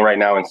 I'm sitting right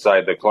now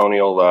inside the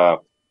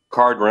Colonial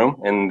card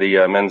room in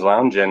the men's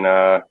lounge, and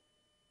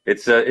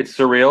it's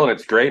surreal and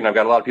it's great. And I've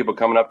got a lot of people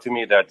coming up to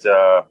me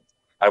that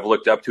I've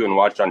looked up to and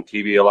watched on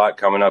TV a lot,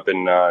 coming up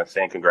and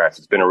saying congrats.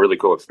 It's been a really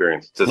cool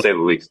experience, to say the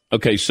least.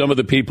 Okay, some of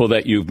the people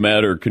that you've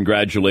met or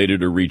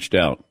congratulated or reached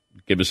out.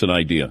 Give us an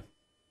idea.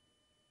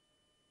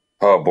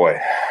 Oh boy.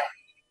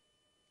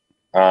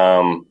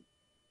 Well,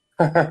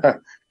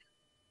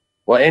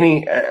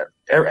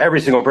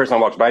 every single person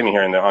that walks by me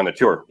here on the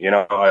tour,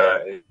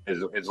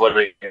 is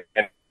literally,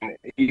 and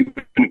even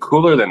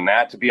cooler than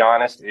that, to be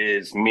honest,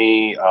 is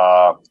me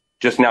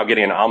just now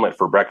getting an omelet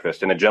for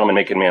breakfast, and a gentleman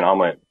making me an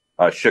omelet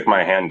shook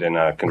my hand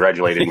and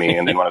congratulated me.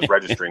 And then when I was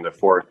registering, the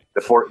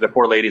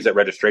four ladies at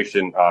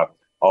registration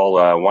all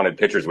wanted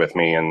pictures with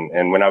me,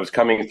 and when I was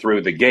coming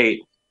through the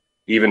gate.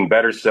 Even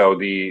better so,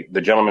 the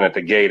gentleman at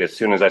the gate, as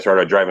soon as I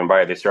started driving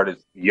by, they started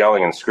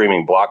yelling and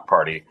screaming block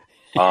party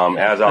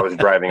as I was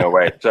driving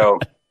away. So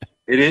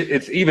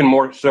it's even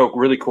more so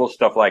really cool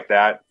stuff like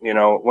that.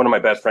 One of my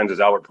best friends is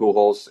Albert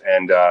Pujols,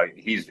 and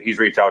he's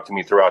reached out to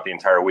me throughout the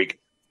entire week.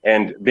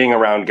 And being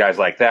around guys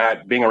like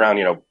that, being around,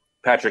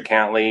 Patrick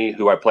Cantley,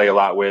 who I play a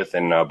lot with,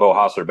 and Bo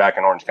Hostler back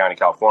in Orange County,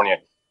 California,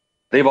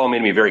 they've all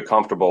made me very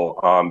comfortable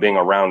being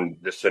around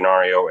this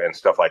scenario and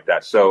stuff like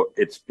that. So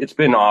it's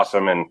been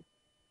awesome. And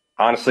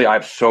honestly, I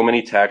have so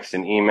many texts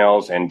and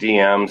emails and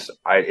DMs.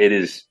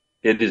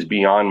 It is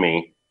beyond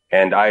me,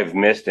 and I've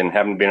missed and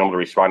haven't been able to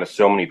respond to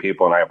so many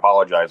people, and I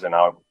apologize. And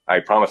I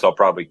promise I'll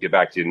probably get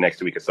back to you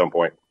next week at some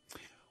point.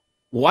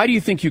 Why do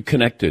you think you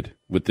connected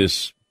with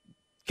this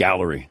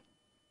gallery?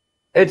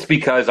 It's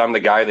because I'm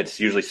the guy that's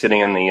usually sitting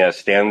in the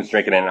stands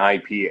drinking an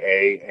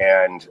IPA,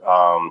 and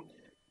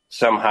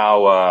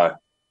somehow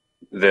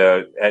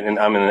and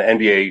I'm in the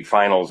NBA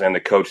Finals, and the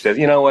coach says,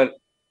 "You know what?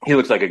 He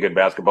looks like a good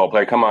basketball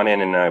player. Come on in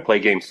and play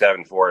Game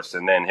 7 for us,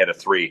 and then hit a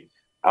 3."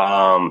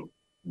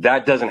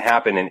 That doesn't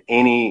happen in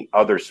any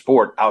other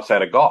sport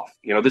outside of golf.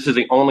 This is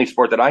the only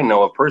sport that I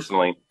know of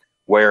personally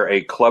where a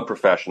club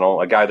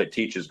professional, a guy that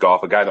teaches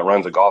golf, a guy that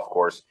runs a golf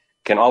course,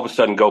 can all of a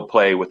sudden go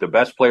play with the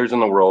best players in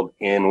the world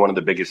in one of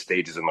the biggest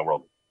stages in the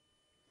world.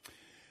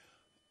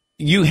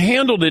 You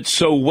handled it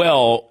so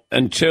well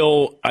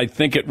until I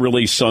think it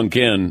really sunk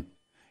in.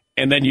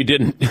 And then you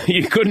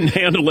couldn't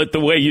handle it the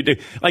way you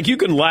did. Like, you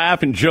can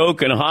laugh and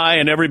joke and hi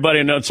and everybody,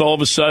 and it's all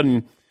of a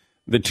sudden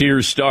the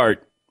tears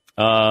start,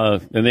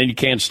 and then you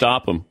can't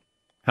stop them.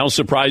 How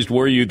surprised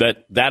were you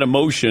that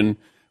emotion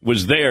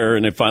was there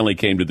and it finally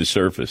came to the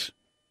surface?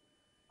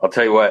 I'll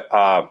tell you what,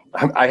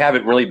 I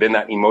haven't really been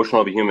that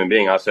emotional of a human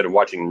being outside of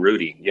watching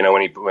Rudy.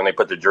 When they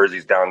put the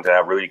jerseys down to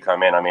have Rudy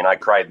come in, I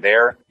cried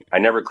there. I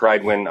never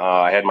cried when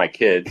I had my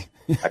kids.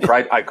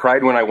 I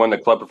cried when I won the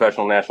Club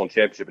Professional National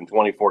Championship in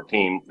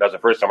 2014. That was the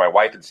first time my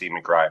wife had seen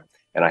me cry.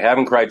 And I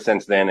haven't cried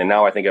since then, and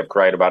now I think I've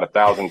cried about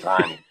 1,000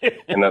 times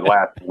in the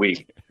last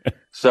week.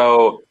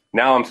 So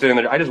now I'm sitting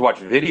there. I just watch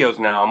videos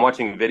now. I'm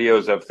watching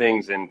videos of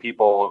things and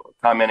people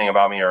commenting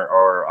about me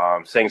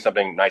or saying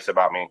something nice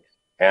about me,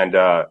 and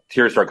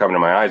tears start coming to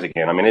my eyes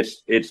again. I mean,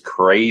 it's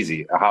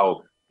crazy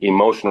how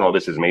emotional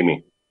this has made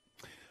me.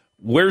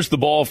 Where's the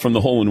ball from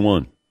the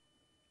hole-in-one?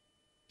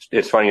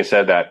 It's funny you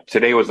said that.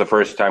 Today was the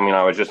first time,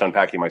 I was just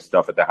unpacking my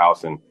stuff at the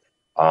house, and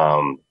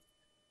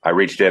I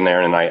reached in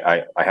there and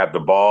I have the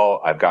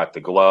ball. I've got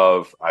the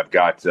glove. I've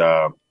got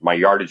my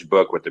yardage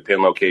book with the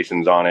pin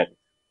locations on it.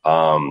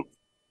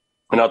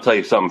 And I'll tell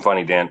you something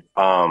funny, Dan.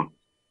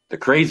 The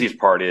craziest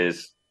part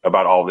is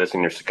about all this,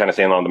 and you're kind of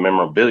saying on the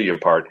memorabilia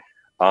part,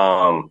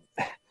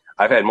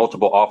 I've had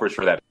multiple offers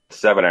for that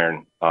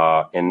 7-iron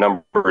in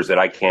numbers that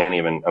I can't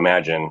even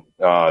imagine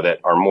that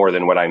are more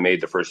than what I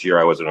made the first year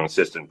I was an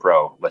assistant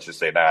pro. Let's just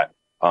say that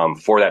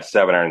for that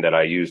 7-iron that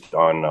I used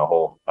on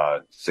hole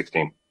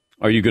 16.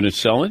 Are you going to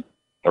sell it?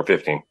 Or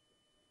 15.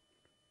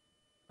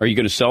 Are you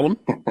going to sell them?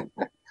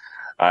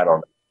 I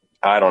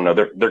don't know.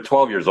 They're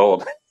 12 years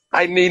old.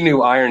 I need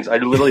new irons. I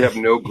literally have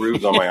no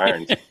grooves on my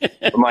irons.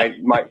 My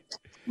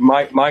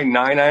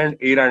 9-iron,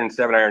 8-iron, and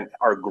 7-iron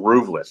are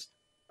grooveless.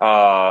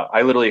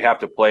 I literally have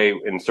to play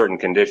in certain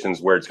conditions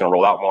where it's going to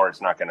roll out more.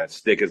 It's not going to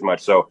stick as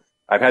much. So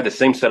I've had the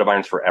same set of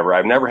irons forever.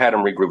 I've never had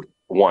them regrooved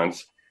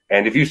once.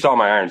 And if you saw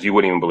my irons, you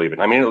wouldn't even believe it.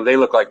 I mean, they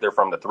look like they're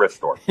from the thrift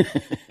store.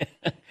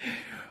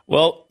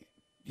 Well,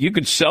 you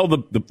could sell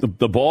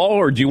the ball,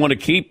 or do you want to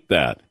keep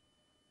that?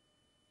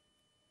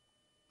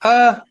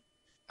 I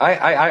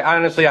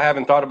honestly, I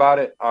haven't thought about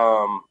it.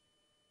 I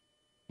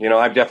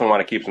definitely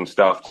want to keep some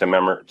stuff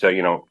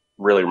to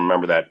really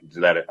remember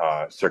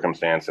that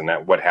circumstance and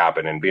that what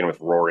happened and being with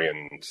Rory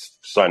and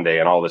Sunday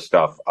and all this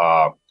stuff.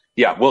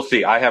 Yeah, we'll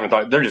see. I haven't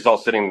thought. They're just all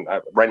sitting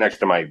right next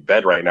to my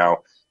bed right now.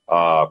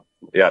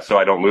 So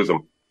I don't lose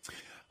them.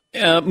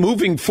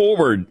 Moving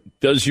forward,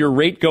 does your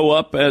rate go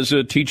up as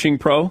a teaching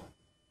pro?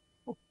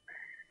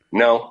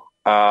 No,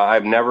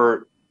 I've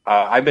never.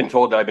 I've been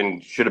told that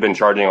should have been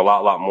charging a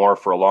lot more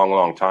for a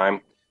long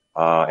time.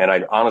 And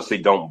I honestly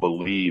don't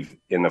believe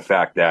in the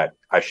fact that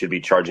I should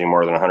be charging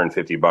more than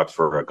 $150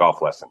 for a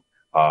golf lesson.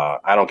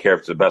 I don't care if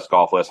it's the best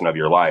golf lesson of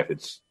your life.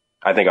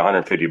 I think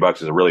 $150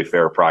 is a really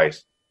fair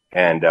price.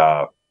 And,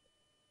 I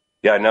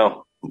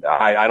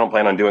don't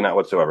plan on doing that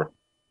whatsoever.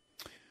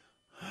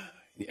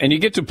 And you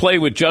get to play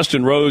with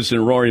Justin Rose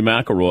and Rory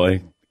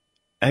McIlroy.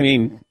 I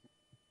mean,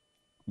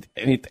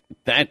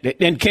 that,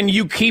 and can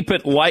you keep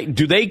it light?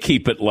 Do they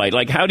keep it light?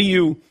 Like, how do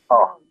you,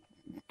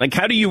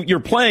 you're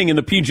playing in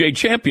the PGA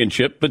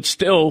Championship, but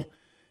still,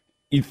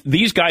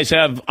 these guys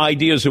have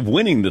ideas of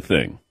winning the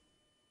thing.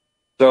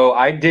 So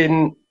I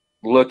didn't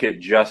look at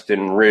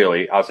Justin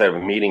really outside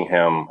of meeting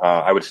him.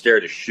 I would stare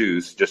at his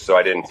shoes just so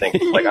I didn't think,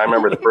 like, I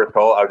remember the first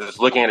hole, I was just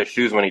looking at his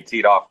shoes when he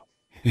teed off,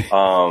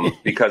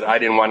 because I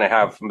didn't want to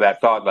have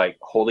that thought like,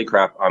 holy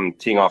crap, I'm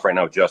teeing off right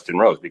now with Justin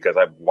Rose, because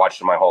I've watched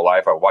him my whole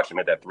life. I watched him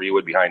at that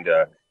 3-wood behind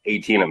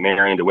 18 at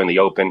Marion to win the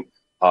Open.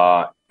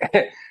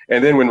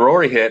 And then when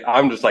Rory hit,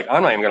 I'm just like,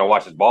 I'm not even going to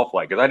watch this ball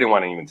flight because I didn't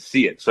want to even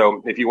see it.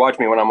 So if you watch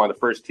me when I'm on the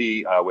first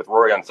tee with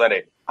Rory on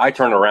Sunday, I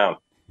turn around.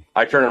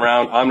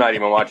 I'm not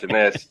even watching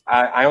this.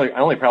 I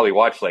only probably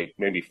watched like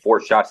maybe 4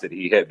 shots that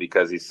he hit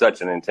because he's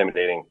such an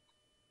intimidating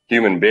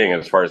human being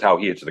as far as how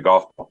he hits the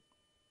golf ball.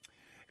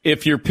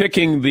 If you're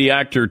picking the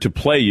actor to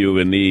play you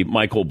in the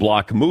Michael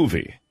Block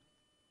movie,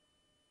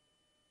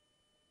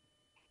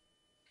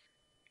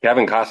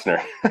 Kevin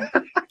Costner.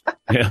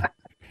 Yeah.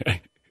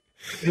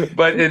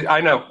 But I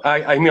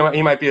know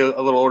he might be a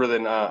little older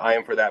than I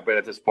am for that. But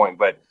at this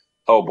point,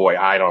 oh boy,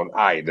 I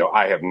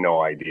have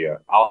no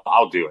idea.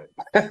 I'll do it.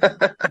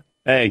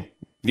 Hey,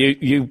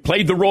 you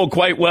played the role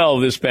quite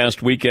well this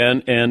past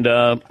weekend, and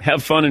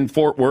have fun in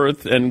Fort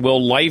Worth. And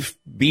will life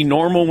be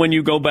normal when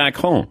you go back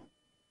home?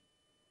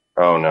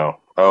 Oh no.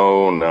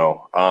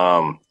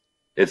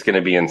 It's going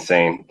to be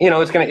insane.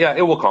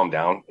 It will calm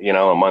down,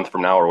 a month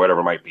from now or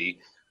whatever it might be.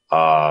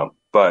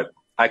 But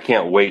I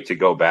can't wait to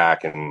go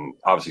back and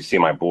obviously see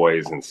my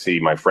boys and see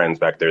my friends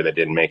back there that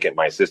didn't make it,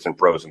 my assistant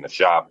pros in the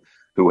shop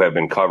who have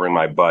been covering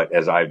my butt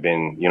as I've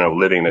been,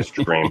 living this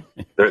dream.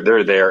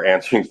 They're there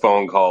answering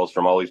phone calls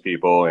from all these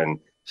people and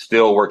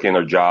still working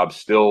their jobs,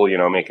 still,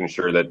 making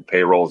sure that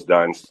payroll's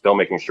done, still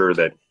making sure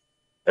that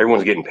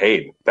everyone's getting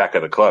paid back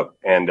at the club.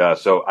 And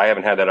so I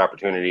haven't had that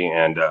opportunity.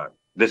 And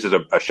this is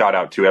a shout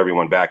out to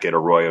everyone back at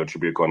Arroyo,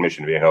 Trabuco, and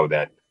Mission Viejo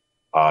that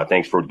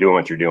thanks for doing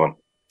what you're doing.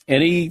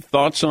 Any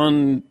thoughts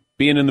on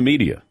being in the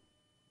media?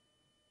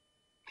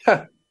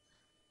 I've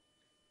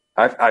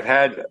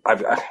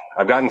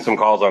gotten some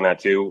calls on that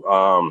too.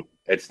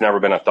 It's never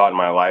been a thought in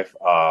my life.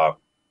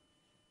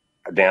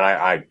 Dan,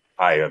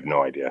 I have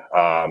no idea.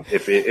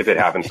 If it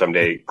happens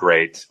someday,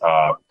 great.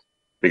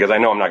 Because I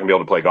know I'm not gonna be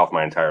able to play golf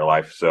my entire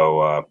life.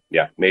 So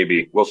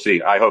maybe we'll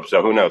see. I hope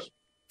so. Who knows?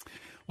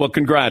 Well,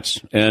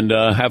 congrats and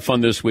have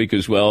fun this week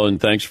as well.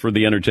 And thanks for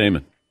the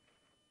entertainment.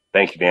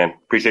 Thank you, Dan.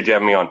 Appreciate you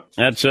having me on.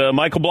 That's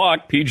Michael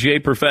Block,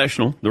 PGA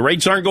professional. The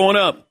rates aren't going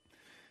up.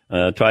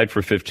 Tied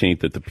for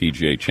 15th at the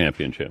PGA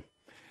Championship.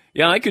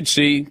 Yeah, I could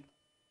see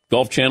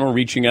Golf Channel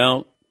reaching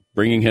out,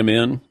 bringing him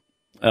in.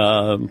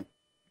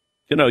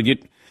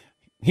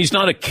 he's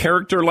not a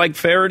character like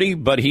Faraday,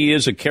 but he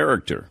is a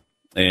character.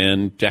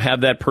 And to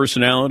have that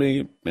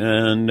personality,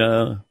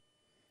 and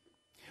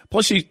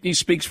plus he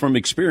speaks from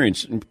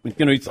experience.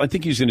 I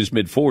think he's in his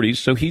mid-40s,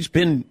 so he's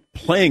been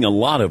playing a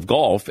lot of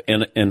golf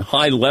and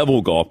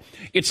high-level golf.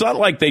 It's not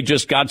like they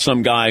just got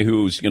some guy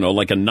who's,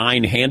 like a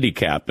 9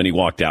 handicap and he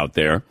walked out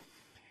there.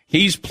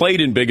 He's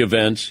played in big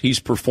events. He's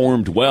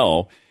performed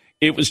well.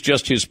 It was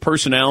just his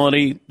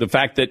personality, the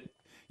fact that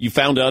you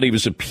found out he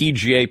was a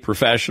PGA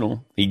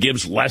professional. He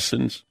gives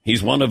lessons.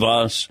 He's one of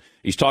us.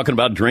 He's talking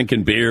about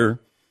drinking beer.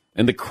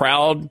 And the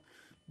crowd,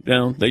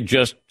 they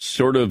just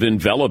sort of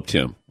enveloped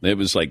him. It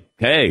was like,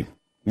 hey,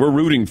 we're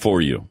rooting for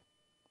you.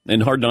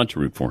 And hard not to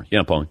root for.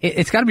 Yeah, Paul.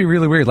 It's got to be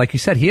really weird. Like you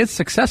said, he is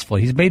successful.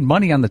 He's made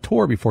money on the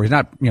tour before. He's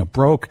not,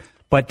 broke.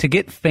 But to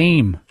get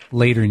fame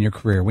later in your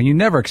career, when you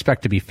never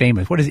expect to be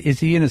famous, is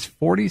he in his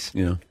 40s?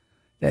 Yeah.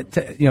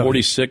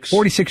 46.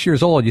 46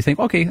 years old. You think,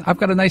 okay, I've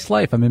got a nice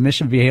life. I'm in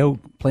Mission Viejo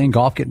playing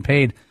golf, getting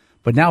paid.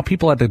 But now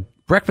people at the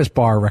breakfast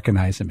bar are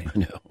recognizing me. I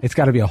know. It's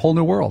got to be a whole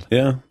new world.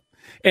 Yeah.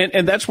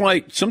 And that's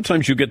why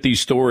sometimes you get these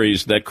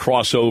stories that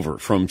cross over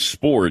from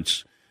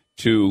sports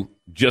to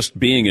just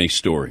being a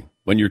story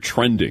when you're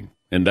trending.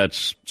 And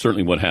that's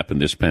certainly what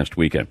happened this past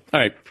weekend.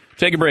 All right,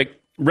 take a break.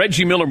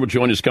 Reggie Miller will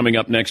join us coming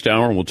up next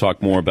hour. We'll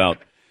talk more about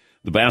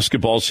the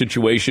basketball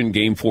situation,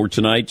 Game 4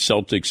 tonight,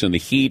 Celtics and the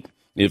Heat.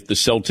 If the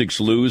Celtics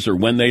lose or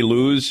when they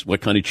lose,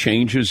 what kind of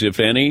changes, if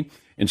any?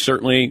 And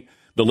certainly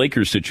the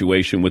Lakers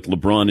situation with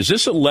LeBron. Is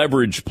this a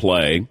leverage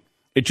play?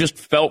 It just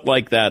felt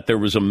like that. There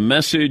was a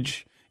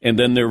message, and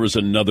then there was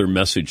another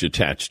message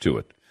attached to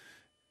it.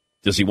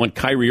 Does he want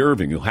Kyrie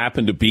Irving, who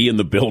happened to be in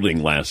the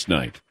building last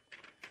night?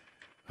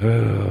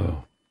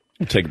 We'll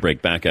take a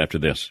break. Back after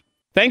this.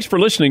 Thanks for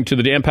listening to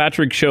the Dan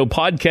Patrick Show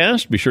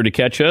podcast. Be sure to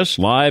catch us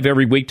live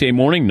every weekday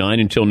morning, 9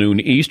 until noon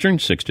Eastern,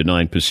 6 to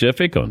 9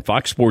 Pacific on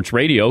Fox Sports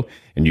Radio.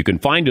 And you can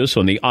find us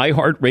on the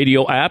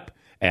iHeartRadio app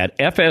at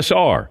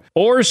FSR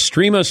or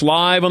stream us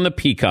live on the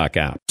Peacock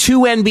app. 2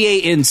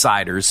 NBA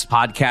insiders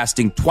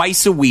podcasting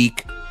twice a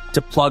week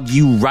to plug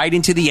you right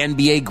into the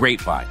NBA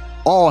grapevine.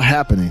 All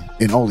happening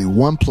in only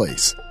one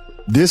place.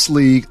 This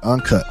League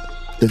Uncut,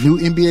 the new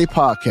NBA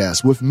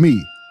podcast with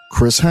me,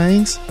 Chris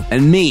Haynes,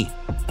 and me,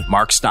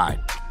 Mark Stein.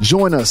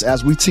 Join us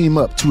as we team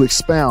up to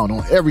expound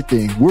on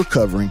everything we're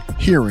covering,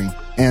 hearing,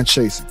 and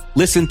chasing.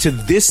 Listen to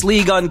This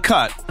League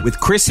Uncut with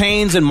Chris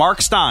Haynes and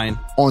Mark Stein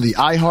on the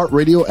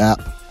iHeartRadio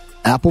app,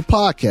 Apple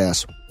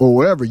Podcasts, or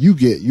wherever you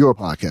get your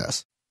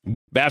podcasts.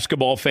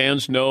 Basketball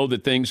fans know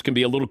that things can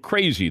be a little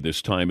crazy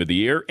this time of the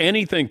year.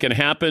 Anything can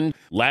happen.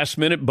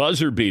 Last-minute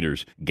buzzer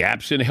beaters,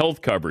 gaps in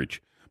health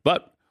coverage.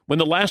 But when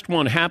the last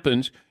one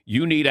happens,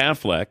 you need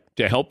Aflac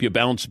to help you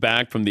bounce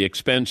back from the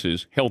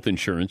expenses health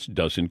insurance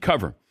doesn't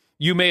cover.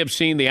 You may have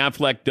seen the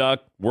Aflac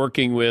Duck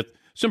working with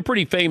some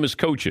pretty famous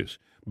coaches.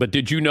 But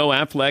did you know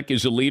Aflac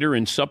is a leader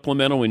in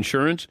supplemental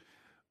insurance?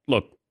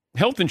 Look,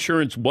 health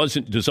insurance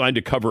wasn't designed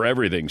to cover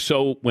everything.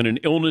 So when an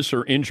illness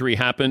or injury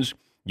happens,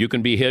 you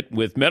can be hit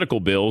with medical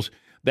bills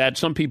that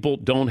some people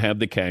don't have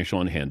the cash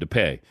on hand to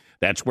pay.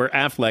 That's where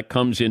Aflac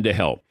comes in to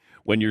help.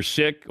 When you're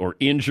sick or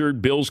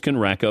injured, bills can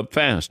rack up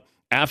fast.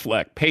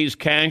 Aflac pays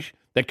cash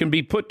that can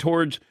be put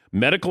towards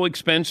medical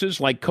expenses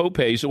like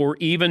copays or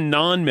even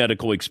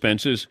non-medical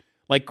expenses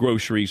like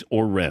groceries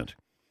or rent.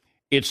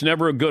 It's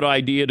never a good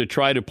idea to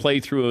try to play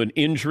through an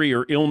injury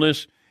or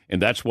illness,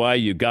 and that's why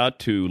you got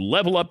to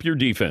level up your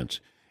defense.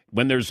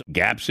 When there's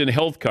gaps in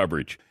health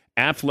coverage,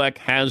 Aflac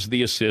has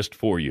the assist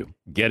for you.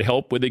 Get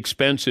help with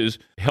expenses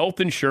health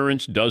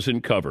insurance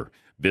doesn't cover.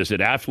 Visit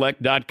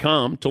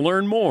Aflac.com to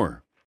learn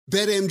more.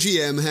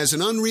 BetMGM has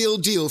an unreal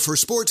deal for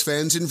sports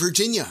fans in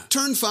Virginia.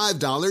 Turn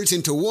 $5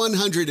 into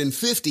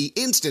 $150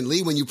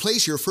 instantly when you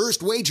place your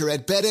first wager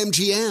at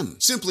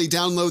BetMGM. Simply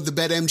download the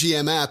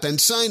BetMGM app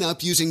and sign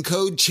up using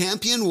code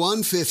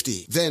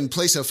CHAMPION150. Then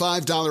place a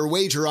 $5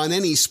 wager on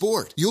any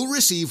sport. You'll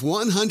receive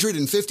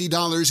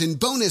 $150 in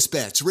bonus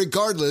bets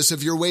regardless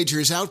of your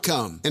wager's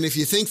outcome. And if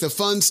you think the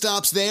fun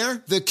stops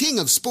there, the King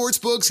of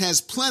Sportsbooks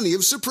has plenty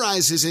of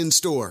surprises in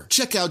store.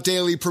 Check out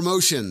daily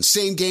promotions,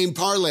 same-game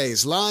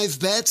parlays, live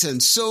bets,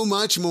 and so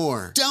much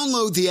more.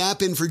 Download the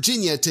app in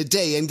Virginia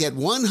today and get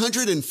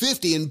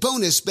 $150 in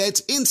bonus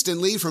bets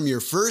instantly from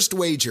your first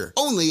wager.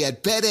 Only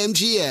at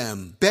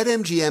BetMGM.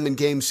 BetMGM and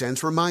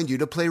GameSense remind you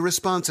to play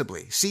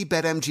responsibly. See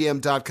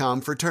BetMGM.com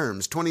for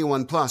terms.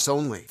 21 plus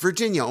only.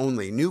 Virginia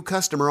only. New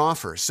customer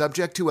offer.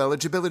 Subject to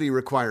eligibility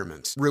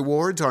requirements.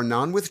 Rewards are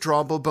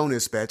non-withdrawable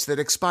bonus bets that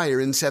expire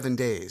in 7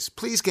 days.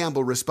 Please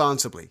gamble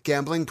responsibly.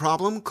 Gambling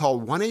problem? Call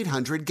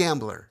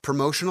 1-800-GAMBLER.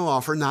 Promotional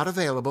offer not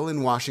available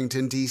in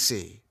Washington,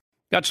 D.C.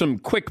 Got some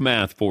quick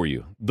math for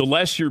you. The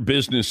less your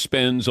business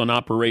spends on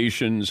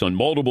operations, on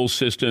multiple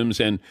systems,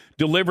 and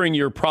delivering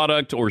your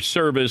product or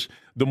service,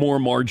 the more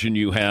margin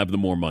you have, the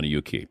more money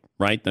you keep,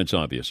 right? That's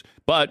obvious.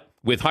 But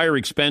with higher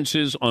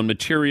expenses on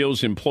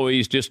materials,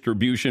 employees,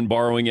 distribution,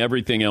 borrowing,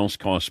 everything else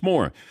costs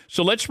more.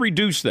 So let's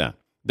reduce that.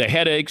 The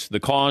headaches, the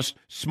cost,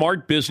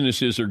 smart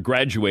businesses are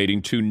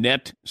graduating to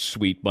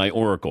NetSuite by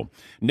Oracle.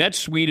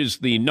 NetSuite is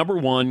the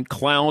 #1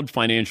 cloud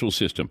financial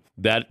system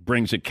that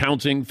brings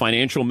accounting,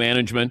 financial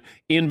management,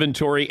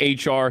 inventory,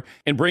 HR,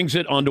 and brings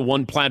it onto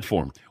one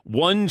platform.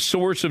 One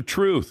source of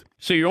truth.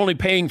 So you're only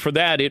paying for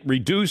that. It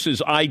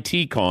reduces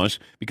IT costs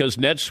because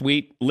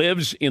NetSuite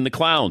lives in the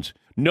clouds.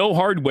 No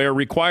hardware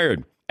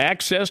required.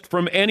 Accessed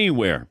from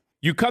anywhere.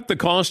 You cut the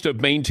cost of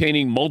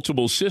maintaining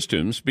multiple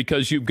systems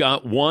because you've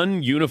got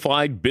one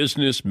unified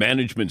business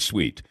management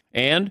suite.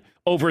 And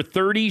over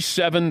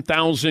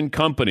 37,000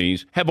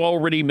 companies have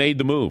already made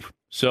the move.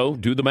 So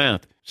do the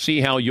math. See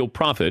how you'll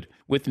profit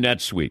with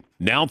NetSuite.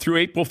 Now through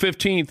April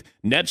 15th,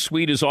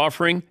 NetSuite is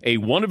offering a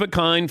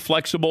one-of-a-kind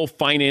flexible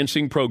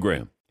financing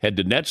program. Head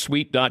to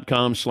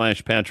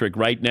netsuite.com/Patrick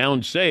right now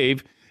and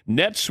save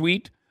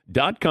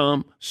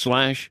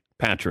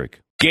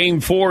netsuite.com/Patrick.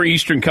 Game 4,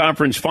 Eastern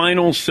Conference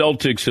Finals,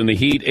 Celtics and the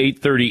Heat,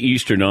 8:30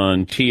 Eastern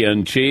on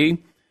TNT.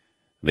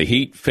 The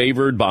Heat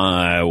favored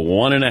by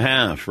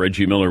 1.5.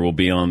 Reggie Miller will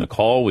be on the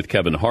call with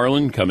Kevin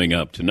Harlan coming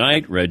up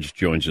tonight. Reg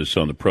joins us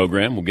on the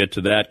program. We'll get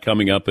to that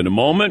coming up in a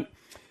moment.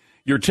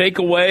 Your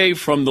takeaway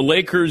from the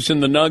Lakers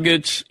and the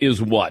Nuggets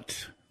is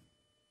what?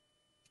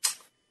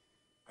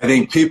 I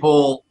think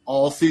people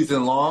all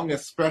season long,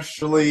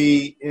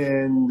 especially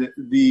in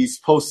these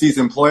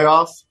postseason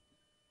playoffs,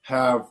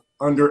 have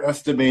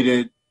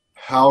underestimated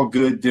how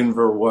good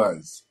Denver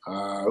was.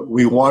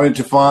 We wanted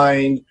to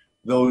find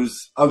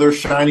those other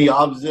shiny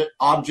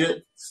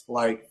objects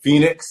like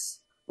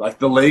Phoenix, like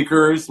the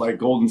Lakers, like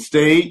Golden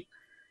State,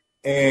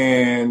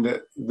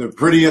 and the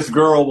prettiest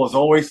girl was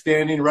always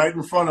standing right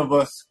in front of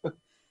us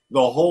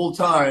the whole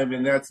time,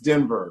 and that's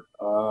Denver.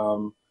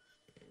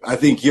 I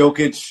think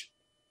Jokic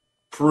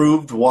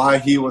proved why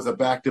he was a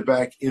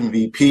back-to-back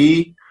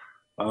MVP.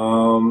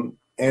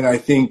 And I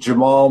think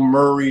Jamal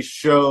Murray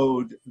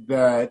showed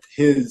that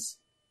his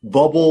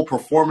bubble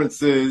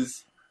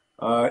performances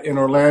in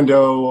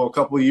Orlando a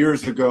couple of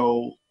years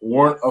ago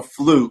weren't a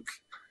fluke.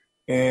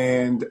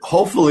 And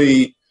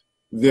hopefully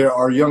there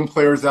are young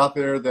players out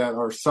there that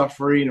are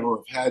suffering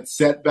or have had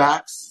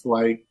setbacks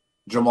like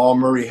Jamal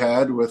Murray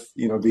had with,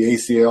 the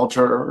ACL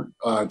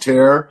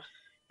tear,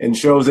 and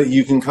shows that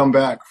you can come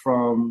back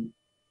from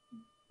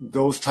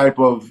those type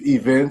of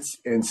events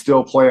and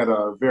still play at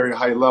a very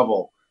high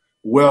level.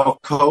 Well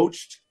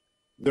coached.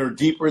 They're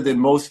deeper than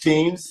most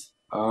teams.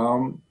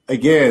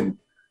 Again,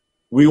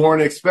 we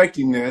weren't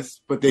expecting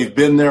this, but they've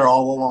been there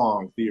all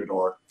along,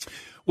 Theodore.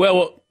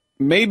 Well,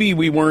 maybe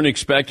we weren't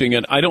expecting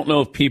it. I don't know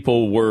if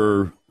people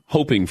were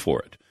hoping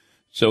for it.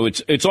 So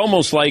it's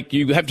almost like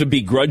you have to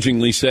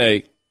begrudgingly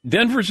say,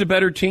 Denver's a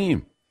better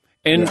team.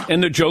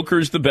 And the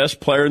Joker's the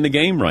best player in the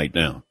game right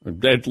now,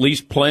 at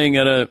least playing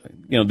at a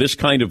this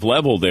kind of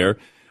level there.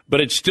 But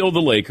it's still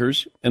the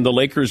Lakers, and the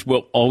Lakers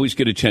will always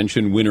get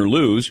attention, win or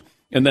lose.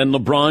 And then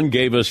LeBron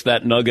gave us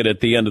that nugget at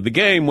the end of the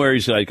game where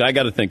he's like, I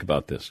got to think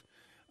about this.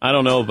 I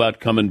don't know about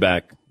coming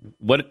back.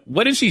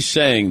 What is he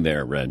saying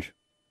there, Reg?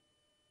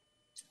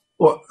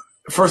 Well,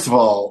 first of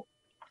all,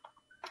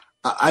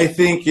 I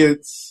think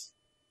it's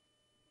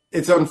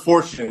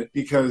unfortunate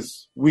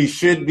because we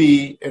should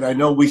be, and I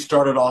know we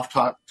started off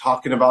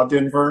talking about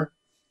Denver.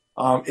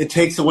 It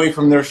takes away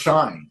from their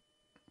shine.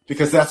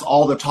 Because that's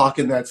all the talk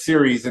in that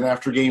series. And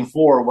after Game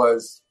 4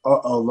 was,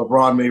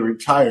 LeBron may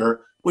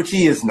retire, which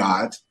he is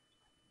not.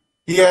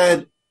 He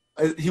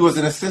was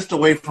an assist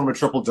away from a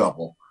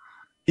triple-double.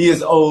 He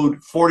is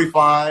owed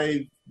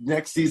 45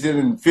 next season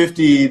and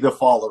 50 the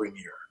following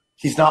year.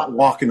 He's not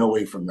walking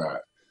away from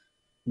that.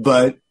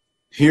 But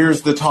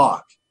here's the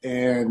talk.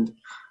 And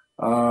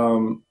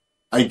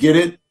I get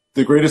it,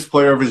 the greatest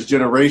player of his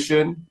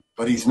generation,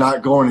 but he's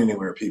not going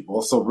anywhere,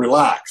 people. So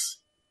relax.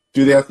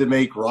 Do they have to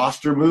make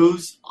roster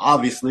moves?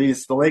 Obviously,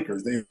 it's the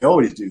Lakers. They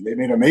always do. They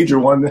made a major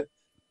one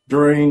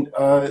during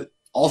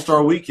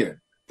All-Star Weekend.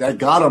 That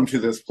got them to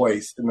this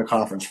place in the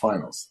conference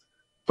finals.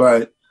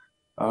 But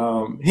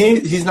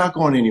he's not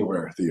going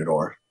anywhere,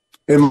 Theodore,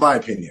 in my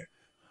opinion.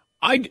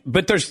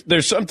 But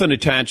there's something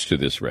attached to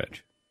this,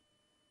 Reg.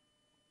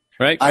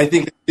 Right? I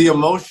think the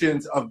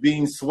emotions of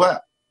being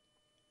swept.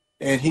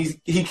 And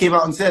he came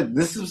out and said,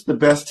 this is the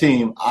best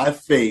team I've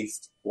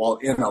faced while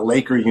in a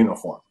Laker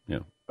uniform. Yeah.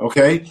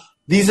 Okay?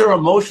 These are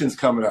emotions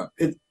coming up.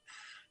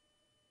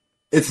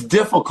 It's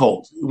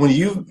difficult when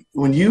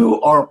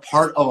you are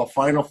part of a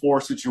Final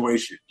Four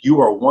situation. You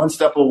are one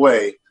step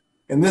away.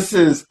 And this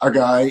is a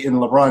guy in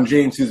LeBron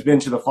James who's been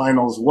to the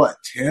finals,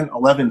 10,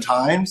 11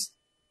 times?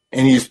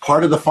 And he's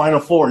part of the Final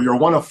Four. You're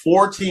one of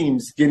 4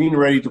 teams getting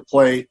ready to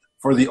play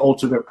for the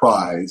ultimate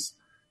prize.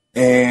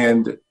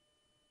 And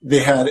they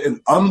had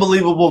an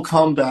unbelievable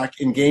comeback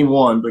in Game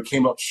 1, but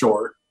came up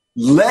short.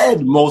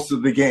 Led most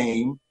of the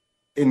game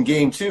in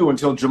Game 2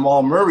 until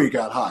Jamal Murray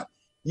got hot.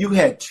 You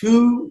had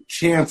 2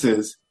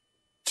 chances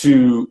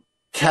to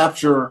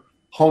capture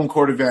home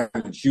court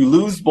advantage. You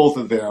lose both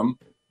of them,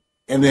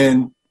 and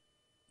then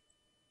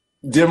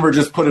Denver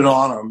just put it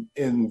on them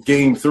in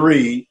Game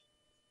 3,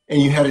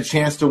 and you had a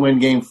chance to win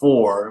Game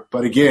 4.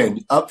 But again,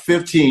 up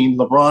 15,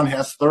 LeBron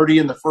has 30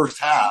 in the first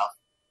half,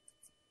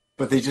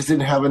 but they just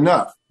didn't have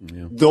enough.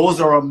 Yeah.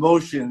 Those are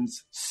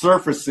emotions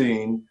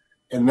surfacing,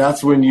 and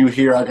that's when you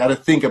hear, I got to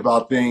think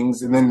about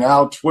things. And then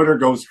now Twitter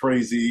goes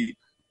crazy.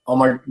 Oh,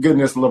 my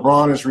goodness,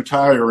 LeBron is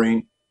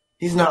retiring.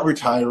 He's not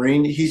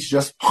retiring. He's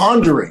just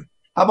pondering.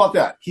 How about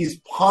that?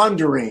 He's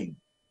pondering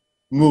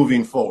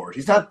moving forward.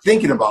 He's not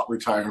thinking about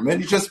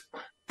retirement. He's just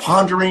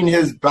pondering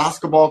his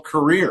basketball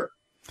career.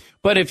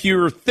 But if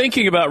you're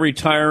thinking about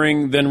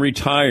retiring, then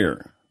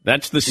retire.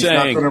 That's the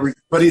saying.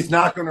 But he's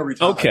not going to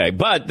retire. Okay,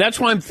 but that's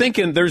why I'm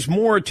thinking there's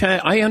more.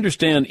 I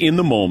understand in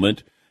the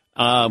moment,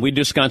 we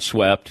just got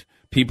swept.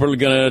 People are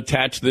going to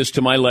attach this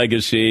to my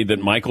legacy that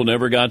Michael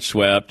never got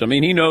swept. I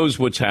mean, he knows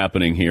what's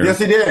happening here. Yes,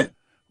 he did.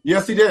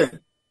 Yes, he did.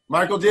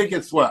 Michael did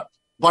get swept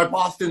by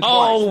Boston twice.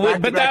 Oh,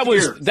 but that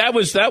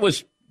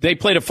was. They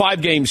played a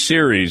 5-game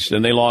series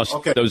and they lost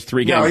those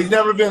 3 games. No, he's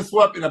never been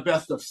swept in a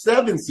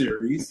best-of-7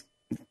 series.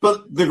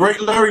 But the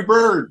great Larry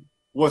Bird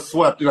was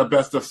swept in a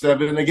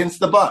best-of-7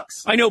 against the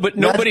Bucks. I know, but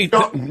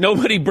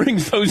nobody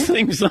brings those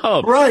things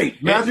up.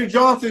 Right. Magic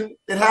Johnson,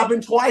 it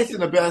happened twice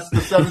in a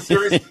best-of-7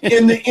 series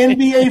in the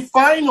NBA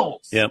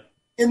Finals. Yep.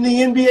 In the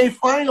NBA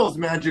Finals,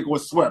 Magic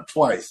was swept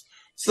twice.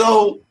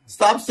 So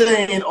stop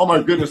saying, oh,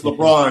 my goodness,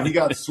 LeBron, he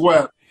got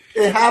swept.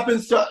 It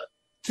happens to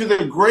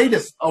the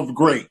greatest of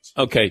greats.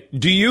 Okay.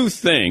 Do you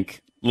think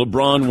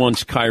LeBron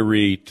wants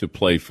Kyrie to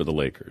play for the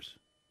Lakers?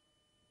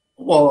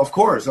 Well, of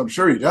course. I'm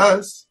sure he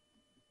does.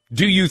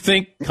 Do you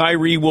think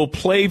Kyrie will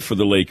play for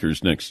the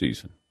Lakers next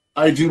season?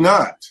 I do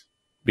not.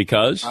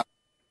 Because?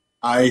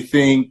 I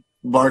think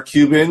Mark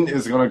Cuban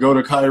is going to go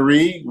to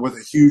Kyrie with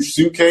a huge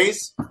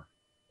suitcase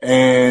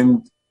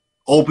and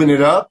open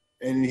it up,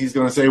 and he's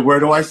going to say, where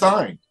do I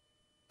sign?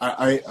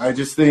 I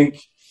just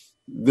think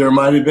there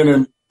might have been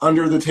an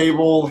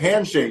under-the-table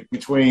handshake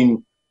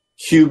between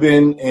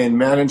Cuban and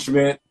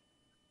management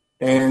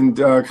and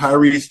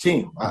Kyrie's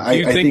team. Do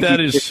you think that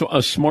is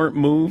a smart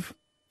move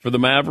for the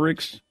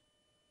Mavericks?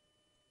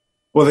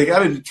 Well, they got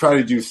to try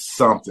to do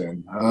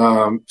something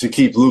to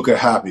keep Luka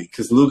happy,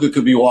 because Luka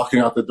could be walking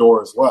out the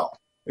door as well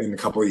in a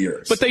couple of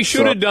years. But they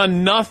should have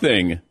done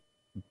nothing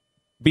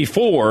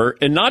before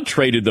and not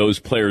traded those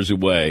players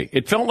away.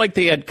 It felt like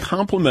they had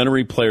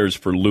complimentary players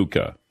for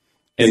Luka.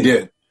 They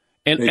did.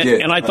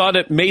 And I thought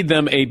it made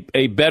them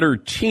a better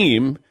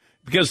team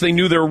because they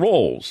knew their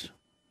roles.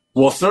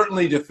 Well,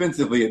 certainly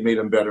defensively it made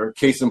them better.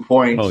 Case in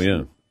point,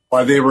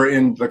 why they were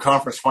in the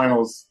conference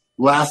finals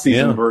last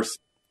season versus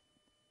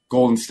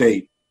Golden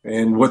State,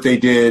 and what they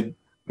did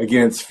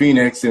against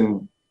Phoenix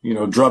and,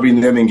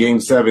 drubbing them in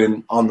Game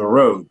 7 on the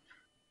road.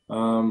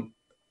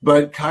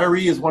 But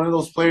Kyrie is one of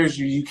those players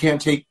you can't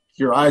take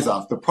your eyes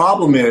off. The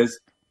problem is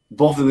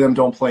both of them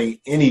don't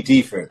play any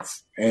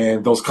defense.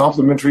 And those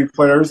complementary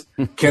players,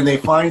 can they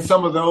find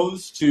some of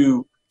those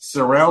to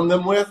surround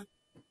them with?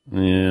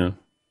 Yeah.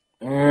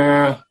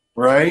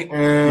 Right?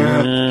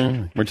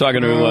 We're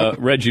talking to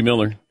Reggie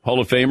Miller, Hall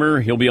of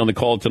Famer. He'll be on the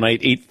call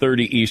tonight,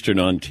 8:30 Eastern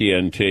on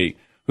TNT.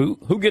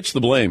 Who gets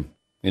the blame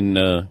in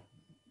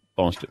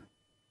Boston?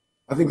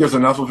 I think there's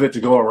enough of it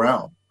to go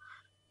around.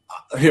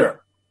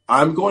 Here,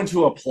 I'm going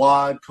to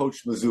applaud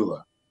Coach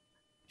Mazzulla.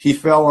 He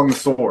fell on the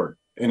sword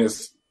in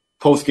his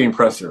post-game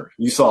presser.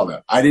 You saw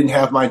that. I didn't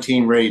have my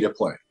team ready to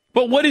play.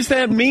 But what does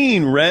that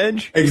mean,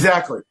 Reg?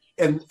 Exactly.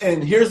 And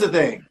here's the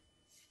thing.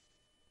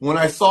 When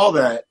I saw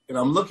that, and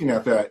I'm looking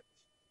at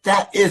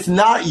that is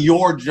not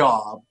your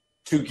job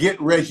to get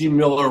Reggie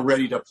Miller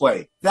ready to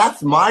play.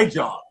 That's my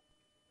job.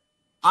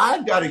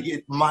 I've got to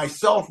get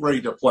myself ready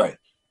to play.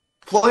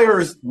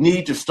 Players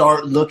need to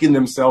start looking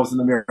themselves in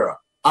the mirror.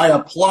 I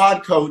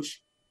applaud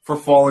Coach for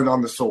falling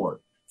on the sword,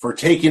 for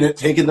taking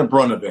the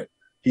brunt of it.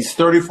 He's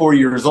 34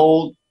 years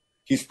old.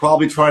 He's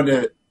probably trying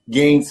to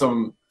gain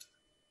some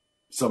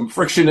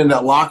friction in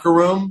that locker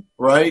room,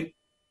 right?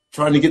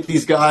 Trying to get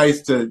these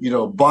guys to,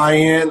 buy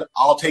in.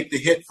 I'll take the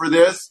hit for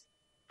this.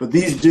 But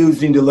these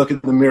dudes need to look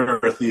in the mirror,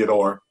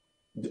 Theodore.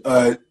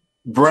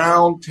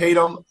 Brown,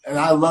 Tatum, and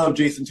I love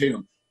Jason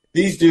Tatum.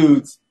 These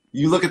dudes,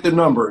 you look at the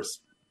numbers.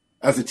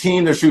 As a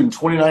team, they're shooting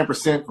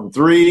 29% from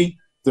 3.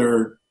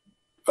 They're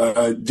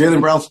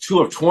Jaylen Brown's 2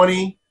 of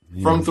 20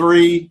 from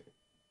 3.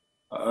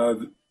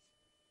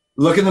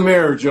 Look in the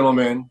mirror,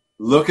 gentlemen.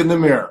 Look in the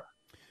mirror.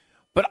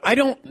 But I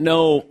don't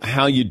know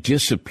how you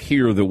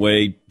disappear the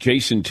way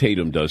Jason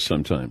Tatum does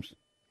sometimes.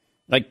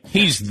 Like,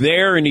 he's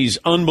there and he's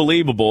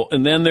unbelievable,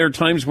 and then there are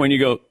times when you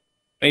go,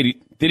 hey, he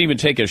didn't even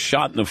take a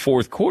shot in the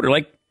fourth quarter.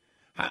 Like,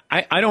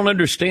 I don't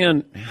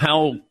understand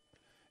how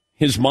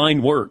his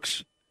mind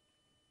works.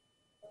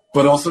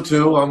 But also,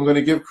 too, I'm going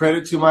to give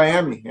credit to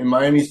Miami and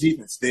Miami's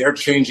defense. They are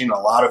changing a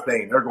lot of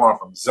things. They're going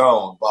from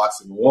zone,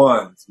 boxing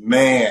ones,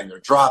 man. They're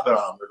dropping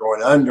on him. They're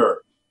going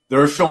under.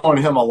 They're showing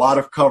him a lot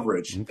of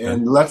coverage. Okay.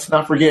 And let's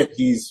not forget,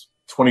 he's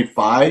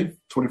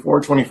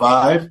 24,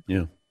 25.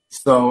 Yeah.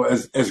 So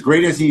as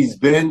great as he's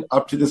been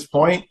up to this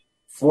point,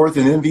 fourth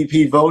in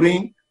MVP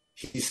voting,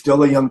 he's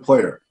still a young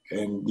player.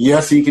 And,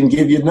 yes, he can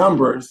give you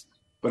numbers,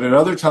 but at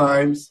other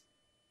times,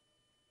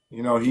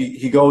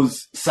 he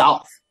goes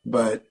south.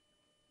 But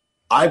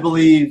I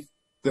believe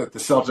that the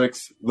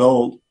Celtics,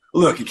 they'll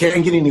look, it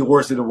can't get any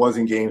worse than it was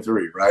in Game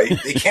 3, right?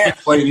 They can't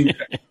play any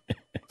better.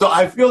 So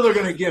I feel they're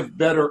going to give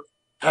better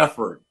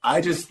effort.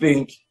 I just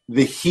think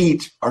the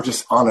Heat are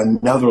just on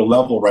another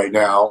level right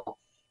now.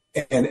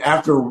 And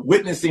after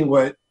witnessing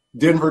what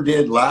Denver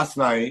did last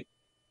night,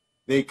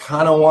 they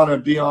kind of want to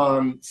be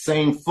on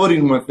same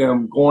footing with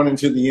them going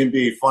into the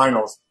NBA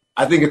Finals.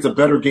 I think it's a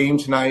better game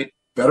tonight,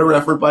 better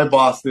effort by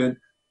Boston.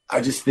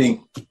 I just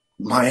think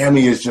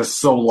Miami is just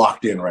so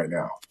locked in right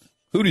now.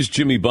 Who does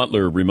Jimmy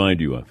Butler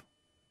remind you of?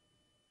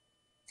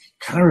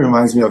 Kind of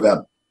reminds me of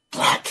that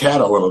Black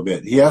Cat a little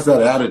bit. He has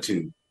that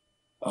attitude.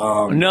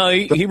 No,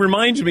 he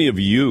reminds me of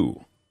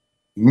you.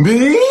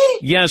 Me?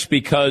 Yes,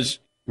 because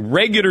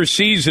regular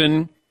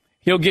season,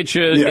 he'll get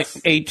you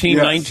 18,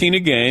 19 a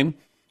game.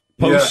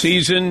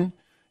 Postseason,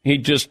 he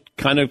just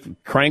kind of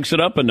cranks it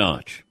up a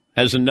notch,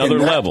 has another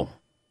level.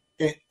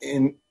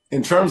 In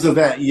terms of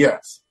that,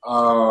 yes.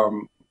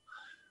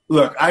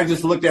 Look, I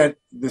just looked at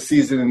the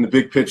season in the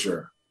big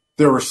picture.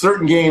 There were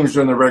certain games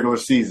during the regular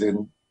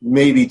season,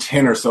 maybe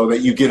 10 or so, that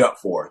you get up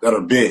for that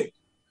are big.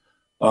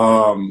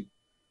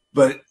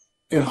 But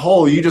in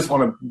whole, you just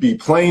want to be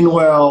playing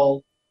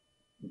well,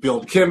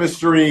 build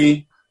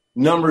chemistry.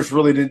 Numbers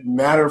really didn't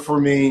matter for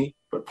me.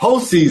 But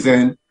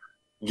postseason,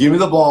 give me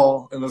the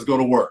ball and let's go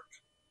to work.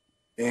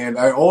 And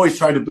I always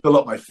try to build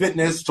up my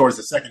fitness towards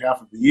the second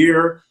half of the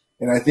year.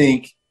 And I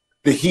think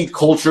the Heat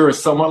culture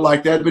is somewhat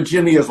like that, but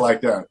Jimmy is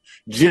like that.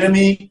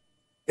 Jimmy,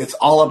 it's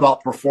all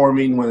about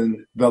performing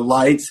when the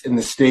lights and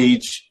the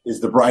stage is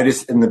the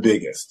brightest and the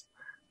biggest.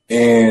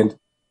 And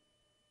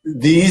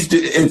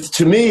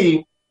to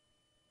me,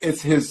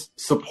 it's his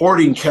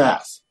supporting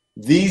cast.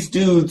 These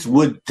dudes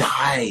would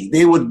die.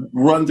 They would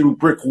run through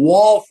brick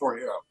wall for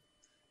him.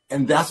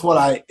 And that's what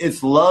I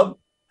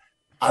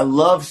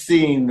love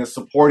seeing the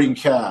supporting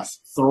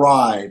cast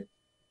thrive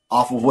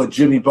off of what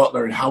Jimmy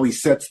Butler and how he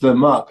sets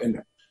them up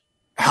and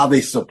how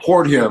they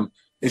support him.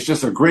 It's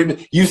just a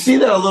great – you see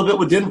that a little bit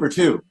with Denver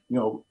too. You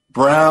know,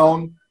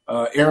 Brown,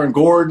 Aaron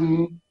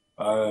Gordon,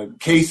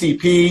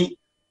 KCP,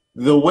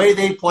 the way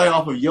they play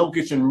off of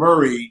Jokic and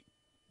Murray,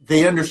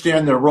 they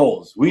understand their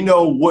roles. We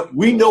know what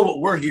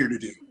we're here to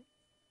do.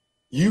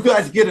 You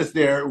guys get us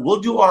there.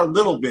 We'll do our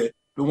little bit.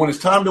 But when it's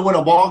time to win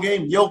a ball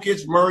game,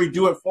 Jokic, Murray,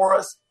 do it for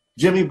us.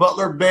 Jimmy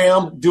Butler,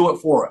 Bam, do it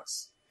for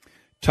us.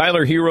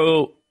 Tyler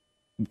Hero,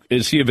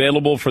 is he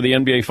available for the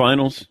NBA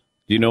Finals?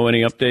 Do you know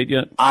any update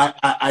yet?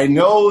 I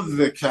know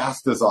the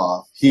cast is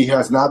off. He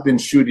has not been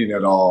shooting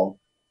at all.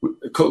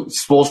 Coach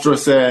Spoelstra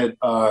said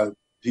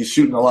he's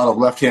shooting a lot of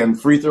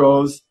left-hand free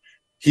throws.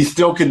 He's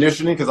still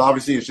conditioning because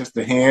obviously it's just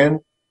a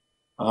hand.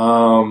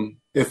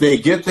 If they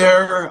get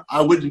there,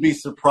 I wouldn't be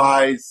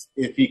surprised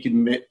if he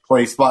can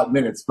play spot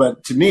minutes.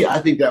 But to me, I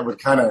think that would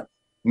kind of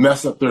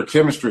mess up their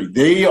chemistry.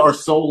 They are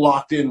so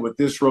locked in with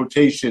this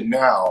rotation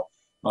now.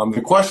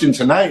 The question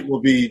tonight will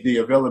be the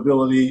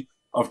availability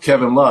of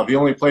Kevin Love. He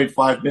only played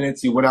 5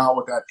 minutes. He went out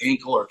with that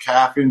ankle or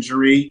calf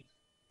injury.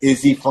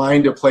 Is he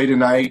fine to play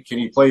tonight? Can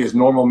he play his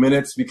normal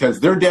minutes?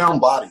 Because they're down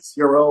bodies.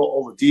 Hero,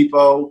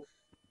 Oladipo,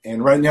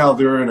 and right now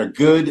they're in a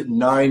good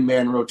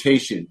 9-man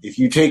rotation. If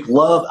you take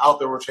Love out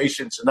the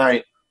rotation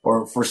tonight,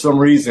 or for some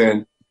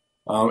reason,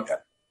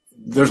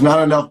 there's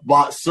not enough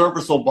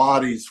serviceable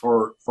bodies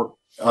for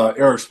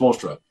Eric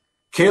Spoelstra.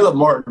 Caleb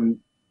Martin,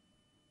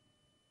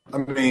 I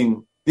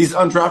mean, these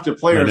undrafted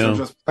players are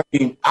just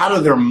playing out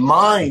of their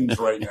minds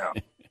right now.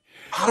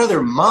 Out of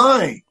their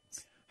minds.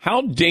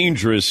 How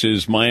dangerous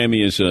is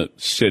Miami as a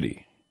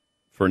city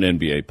for an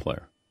NBA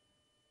player?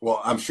 Well,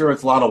 I'm sure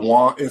it's won a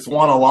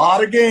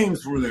lot of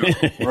games for them,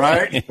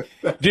 right?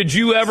 Did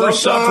you ever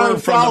suffer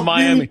from the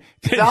Miami?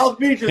 South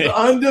Beach is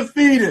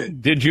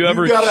undefeated. Did you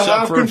ever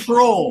suffer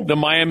control. The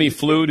Miami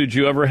flu? Did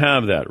you ever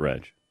have that,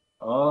 Reg?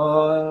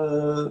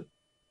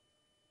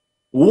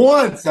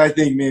 Once I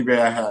think maybe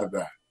I had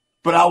that.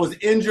 But I was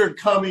injured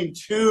coming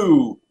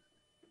to,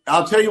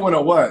 I'll tell you when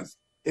it was.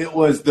 It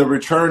was the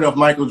return of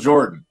Michael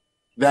Jordan.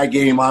 That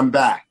game, I'm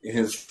back.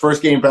 His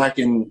first game back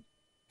in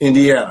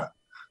Indiana,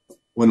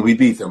 when we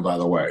beat them, by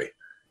the way.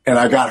 And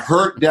I got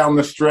hurt down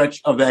the stretch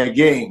of that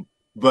game.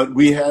 But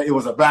it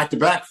was a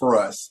back-to-back for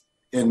us.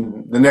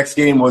 And the next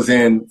game was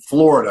in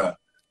Florida.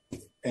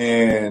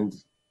 And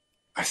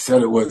I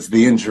said it was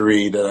the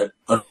injury that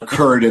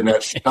occurred in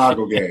that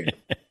Chicago game.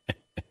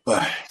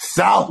 But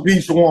South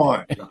Beach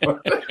won.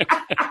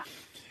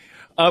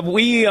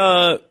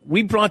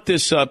 We brought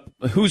this up.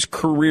 Whose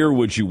career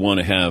would you want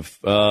to have?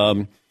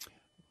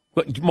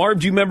 Marv,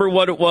 do you remember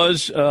what it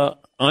was?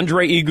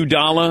 Andre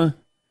Iguodala,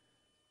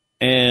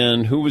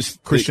 and who was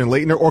Christian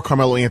Laettner or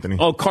Carmelo Anthony?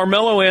 Oh,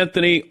 Carmelo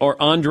Anthony or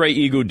Andre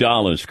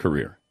Iguodala's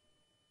career?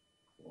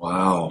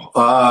 Wow.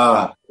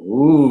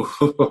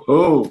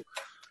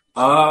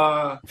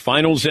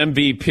 Finals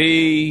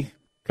MVP,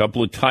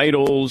 couple of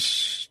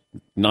titles,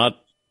 not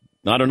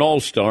an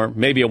all-star,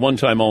 maybe a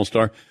one-time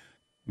all-star.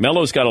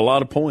 Melo's got a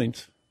lot of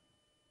points.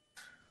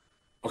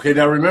 Okay,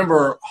 now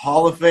remember,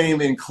 Hall of Fame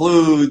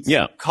includes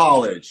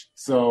college.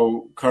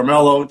 So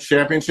Carmelo,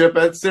 championship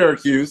at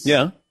Syracuse.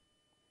 Yeah.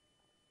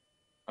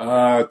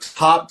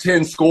 Top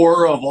 10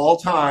 scorer of all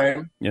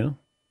time. Yeah.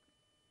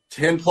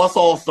 10-plus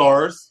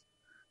All-Stars,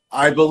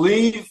 I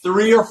believe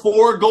 3 or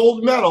 4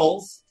 gold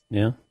medals.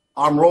 Yeah.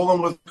 I'm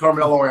rolling with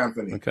Carmelo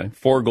Anthony. Okay.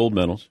 4 gold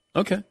medals.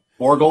 Okay.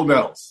 4 gold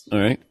medals. All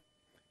right.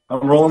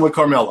 I'm rolling with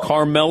Carmelo.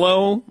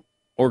 Carmelo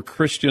or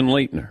Christian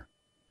Laettner?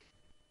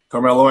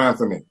 Carmelo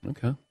Anthony.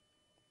 Okay.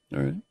 All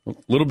right. A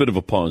little bit of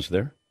a pause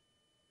there.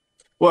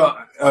 Well,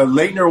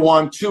 Laettner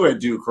won 2 at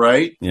Duke,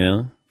 right?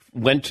 Yeah.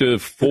 Went to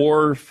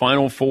 4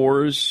 Final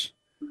Fours.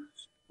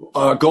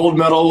 Gold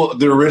medal,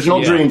 the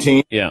original Dream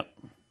Team. Yeah.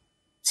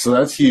 So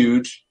that's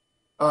huge.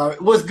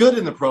 Was good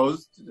in the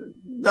pros.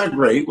 Not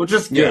great, well,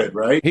 just good,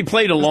 right? He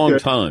played a long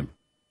time.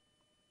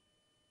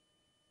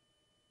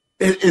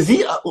 Is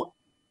he?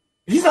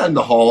 He's not in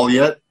the Hall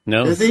yet.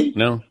 No. Is he?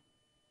 No.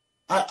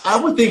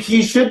 I would think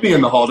he should be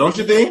in the Hall, don't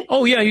you think?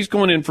 Oh, yeah, he's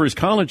going in for his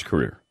college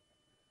career.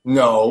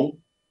 No.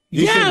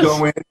 He should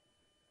go in.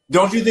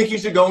 Don't you think he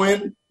should go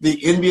in the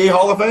NBA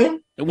Hall of Fame?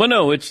 Well,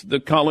 no, it's the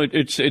college.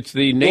 It's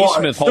the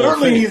Naismith Hall of Fame.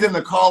 Certainly he's in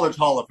the College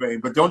Hall of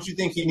Fame, but don't you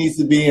think he needs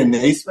to be in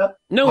Naismith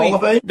Hall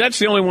of Fame? That's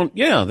the only one.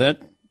 Yeah,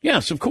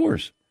 yes, of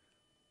course.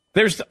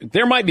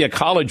 There might be a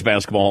college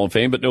basketball Hall of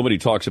Fame, but nobody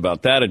talks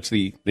about that. It's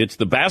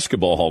the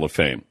Basketball Hall of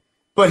Fame.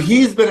 But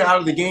he's been out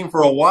of the game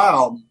for a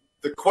while.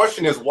 The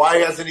question is, why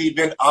hasn't he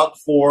been up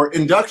for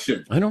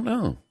induction? I don't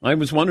know. I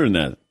was wondering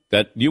that.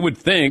 That you would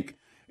think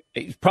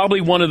he's probably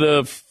one of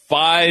the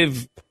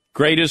 5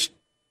 greatest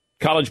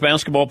college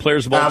basketball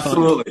players of all time.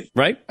 Absolutely.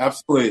 Right?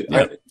 Absolutely.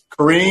 Yeah.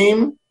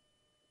 Kareem,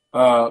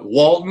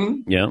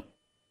 Walton. Yeah.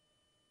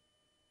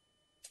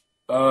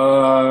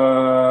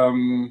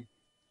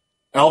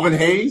 Alvin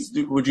Hayes.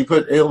 Would you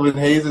put Alvin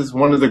Hayes as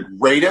one of the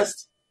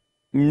greatest?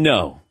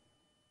 No.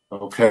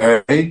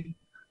 Okay.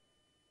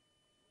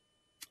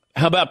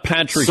 How about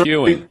Patrick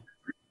Ewing?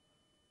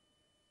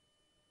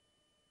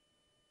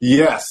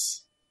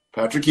 Yes.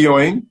 Patrick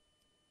Ewing.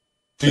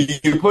 Do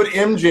you put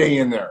MJ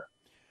in there?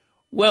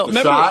 Well,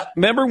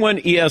 remember when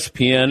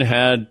ESPN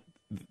had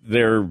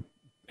their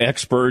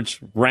experts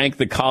rank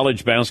the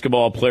college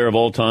basketball player of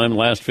all time the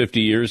last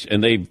 50 years,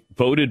 and they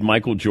voted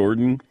Michael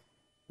Jordan,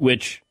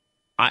 which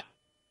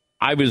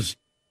I was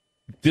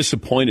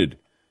disappointed,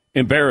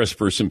 embarrassed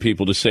for some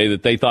people to say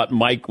that they thought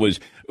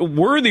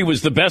Worthy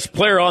was the best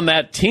player on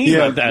that team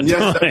at that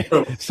time. That's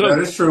true. So that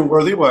is true.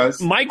 Worthy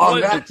was. Mike on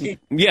was, that team.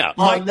 Yeah.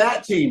 On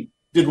that team,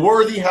 did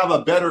Worthy have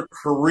a better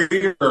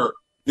career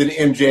than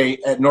MJ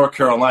at North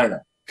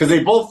Carolina? Because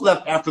they both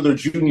left after their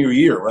junior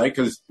year, right?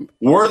 Because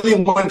Worthy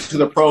went to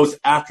the pros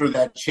after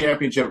that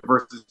championship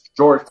versus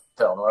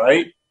Georgetown,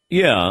 right?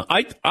 Yeah,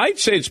 I'd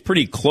say it's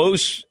pretty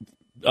close.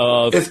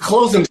 It's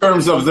close in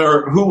terms of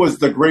who was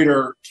the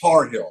greater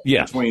Tar Heel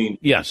between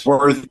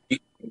Worthy.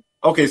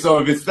 Okay, so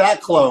if it's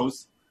that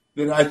close,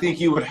 then I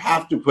think you would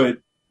have to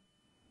put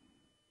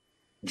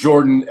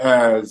Jordan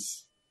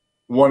as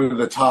one of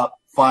the top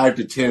 5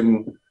 to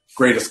 10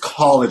 greatest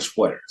college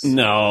players.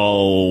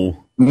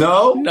 No.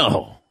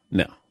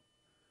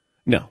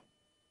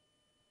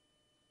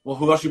 Well,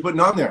 who else are you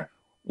putting on there?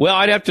 Well,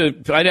 I'd have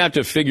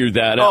to figure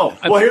that out.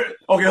 Oh,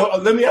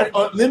 well,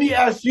 let me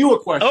ask you a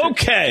question.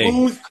 Okay.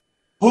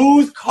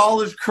 Whose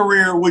college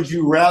career would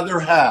you rather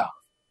have?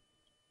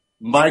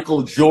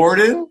 Michael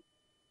Jordan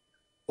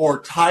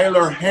or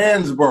Tyler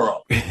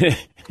Hansbrough?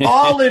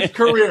 College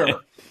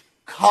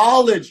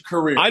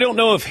career. I don't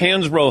know if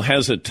Hansbrough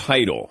has a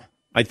title.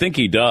 I think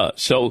he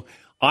does. So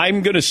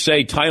I'm going to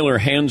say Tyler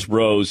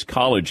Hansbrough's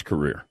college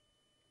career.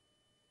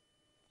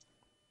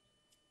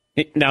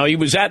 Now, he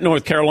was at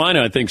North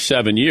Carolina, I think,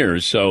 7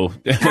 years. So,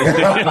 but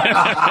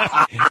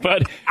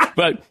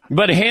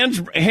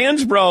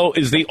Hansbrough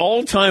is the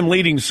all-time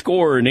leading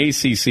scorer in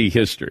ACC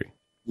history.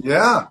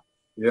 Yeah.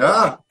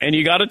 And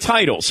you got a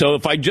title. So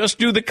if I just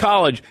do the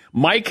college,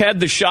 Mike had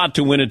the shot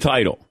to win a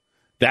title.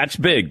 That's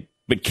big.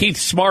 But Keith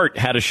Smart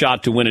had a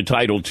shot to win a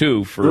title,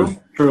 too, for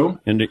True.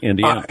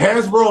 Indiana.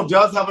 Hansbrough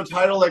does have a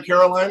title at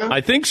Carolina?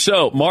 I think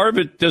so.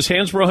 Marv, does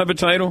Hansbrough have a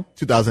title?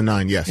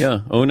 2009, yes. Yeah,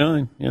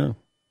 2009, yeah.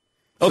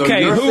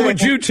 Okay, so who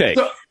would you take?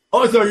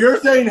 So you're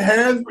saying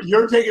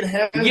you're taking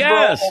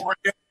Hansbrough over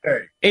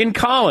MJ? In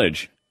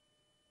college.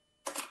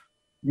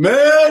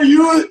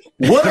 Man,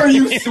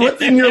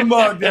 what's in your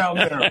mug down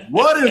there?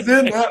 What is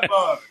in that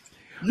mug?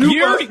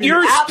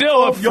 You're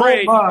still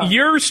afraid.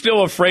 You're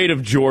still afraid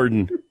of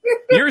Jordan.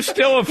 You're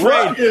still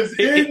afraid. What is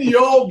in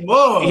your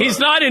mug? He's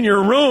not in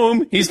your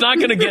room. He's not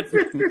going to get.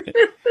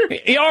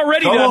 He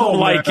already doesn't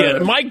like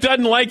it. Mike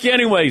doesn't like you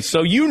anyway.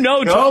 So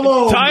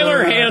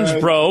Tyler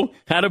Hansbrough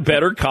had a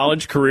better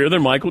college career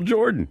than Michael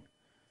Jordan.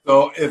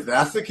 So if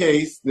that's the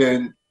case,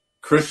 then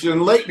Christian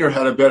Laettner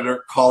had a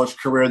better college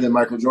career than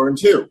Michael Jordan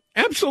too.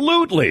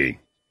 Absolutely.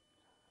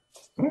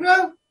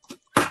 Okay.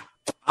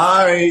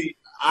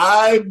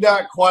 I'm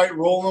not quite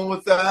rolling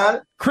with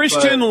that.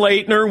 Christian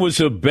Laettner was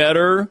a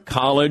better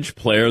college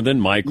player than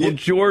Michael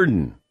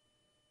Jordan.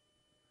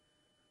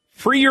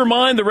 Free your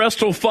mind, the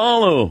rest will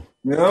follow.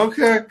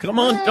 Okay. Come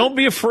on, don't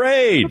be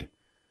afraid.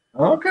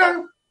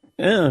 Okay.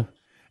 Yeah.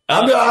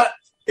 I'm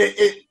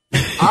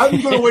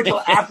going to wait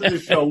till after the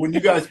show when you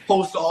guys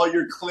post all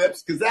your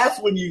clips, because that's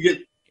when you get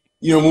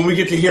when we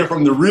get to hear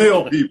from the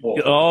real people.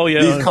 Oh,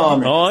 yeah. These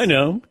comments. Oh, I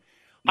know.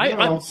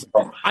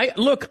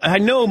 I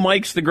know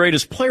Mike's the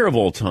greatest player of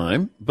all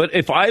time, but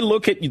if I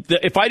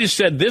just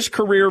said this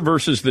career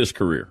versus this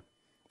career,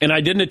 and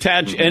I didn't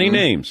attach any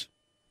names,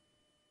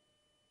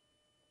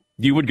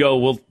 you would go,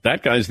 well,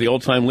 that guy's the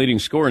all-time leading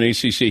scorer in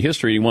ACC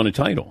history. He won a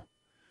title.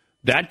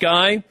 That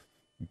guy,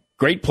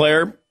 great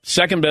player,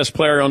 second best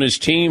player on his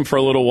team for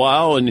a little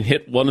while, and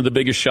hit one of the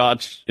biggest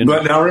shots.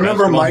 But now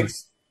remember,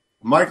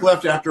 Mike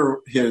left after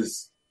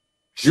his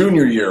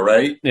junior year,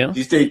 right? Yeah.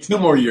 He stayed 2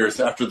 more years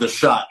after the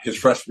shot his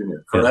freshman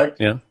year, correct?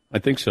 Yeah, I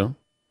think so.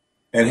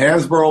 And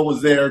Hansbrough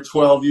was there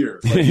 12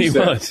 years. Like He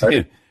said, was.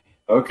 right?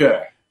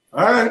 Okay.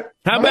 All right.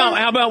 How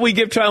about we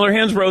give Tyler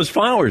Hansbrough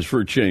flowers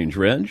for a change,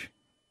 Reg?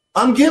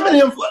 I'm giving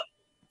him.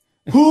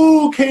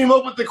 Who came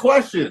up with the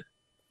question?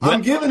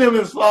 I'm giving him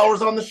his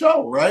flowers on the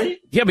show, right?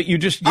 Yeah, but you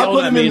just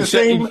yelled at me and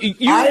said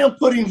I am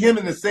putting him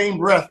in the same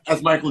breath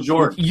as Michael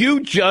Jordan.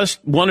 You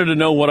just wanted to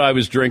know what I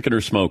was drinking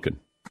or smoking.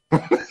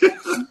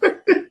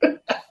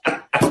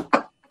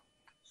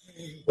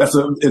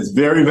 It's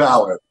very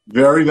valid.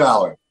 Very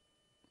valid.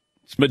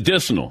 It's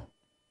medicinal.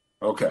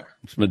 Okay.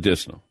 It's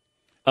medicinal.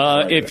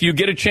 If you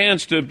get a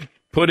chance to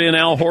put in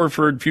Al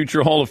Horford,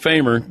 future Hall of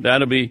Famer,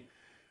 that'll be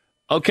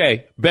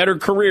okay. Better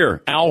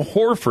career. Al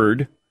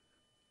Horford.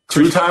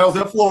 2 titles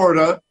in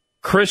Florida.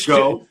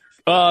 Christian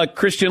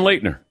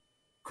Laettner.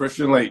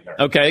 Christian Laettner.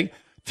 Okay.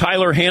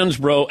 Tyler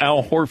Hansbrough,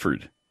 Al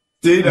Horford.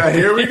 See, now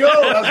here we go.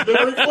 That's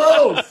very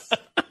close.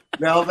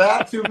 Now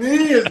that to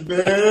me is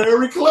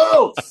very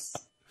close.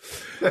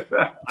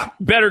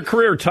 Better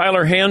career,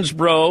 Tyler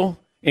Hansbrough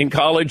in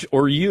college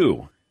or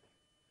you?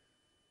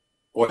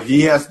 Well,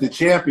 he has the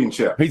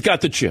championship. He's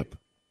got the chip.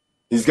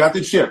 He's got the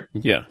chip.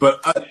 Yeah.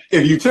 But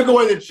if you took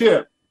away the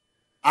chip,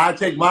 I'd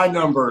take my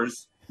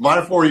numbers,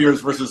 my 4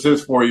 years versus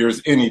his 4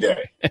 years any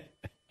day.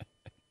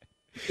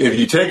 If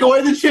you take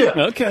away the chip.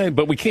 Okay,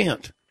 but we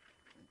can't.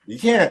 You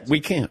can't. We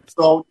can't.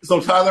 So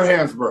Tyler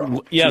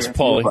Hansbrough. Yes,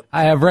 Paulie.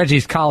 I have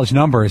Reggie's college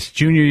numbers.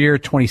 Junior year,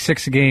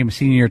 26 a game.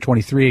 Senior year,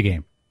 23 a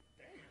game.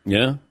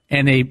 Yeah.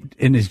 And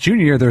in his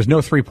junior year, there was no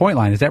 3-point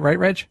line. Is that right,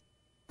 Reg?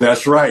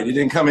 That's right. It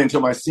didn't come in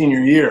until my senior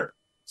year.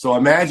 So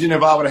imagine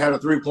if I would have had a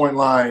 3-point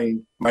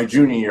line my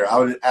junior year, I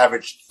would have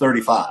averaged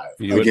 35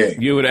 a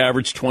game. You would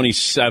average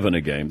 27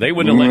 a game. They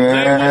wouldn't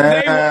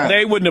have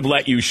they wouldn't have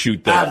let you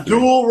shoot that.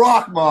 Abdul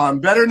Rahman,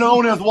 better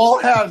known as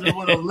Walt Hazzard,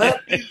 would have let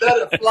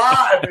it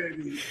fly,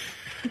 baby.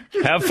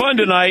 Have fun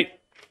tonight.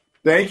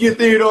 Thank you,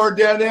 Theodore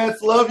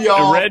Dennis. Love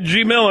y'all.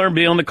 Reggie Miller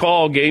be on the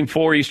call. Game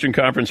 4 Eastern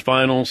Conference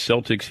Finals.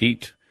 Celtics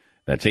Heat.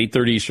 That's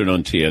 8:30 Eastern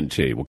on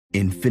TNT.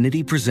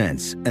 Infiniti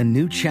presents a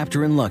new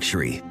chapter in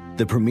luxury.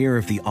 The premiere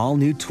of the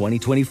all-new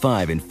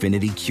 2025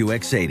 Infiniti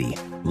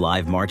QX80.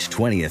 Live March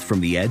 20th from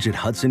the Edge at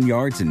Hudson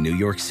Yards in New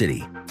York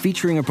City.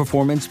 Featuring a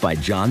performance by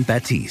John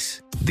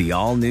Batiste. The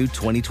all-new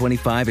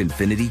 2025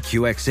 Infiniti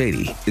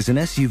QX80 is an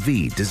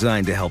SUV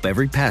designed to help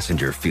every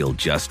passenger feel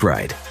just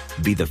right.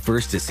 Be the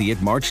first to see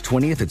it March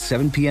 20th at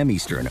 7 p.m.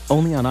 Eastern,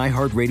 only on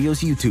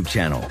iHeartRadio's YouTube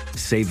channel.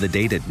 Save the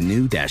date at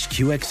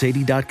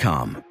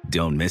new-QX80.com.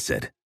 Don't miss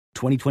it.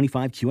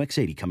 2025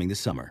 QX80 coming this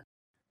summer.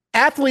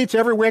 Athletes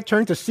everywhere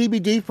turn to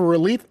CBD for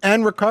relief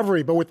and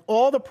recovery, but with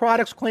all the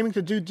products claiming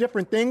to do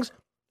different things,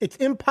 it's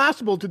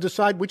impossible to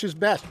decide which is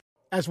best.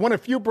 As one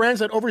of few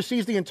brands that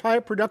oversees the entire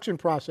production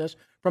process,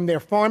 from their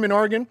farm in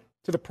Oregon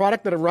to the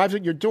product that arrives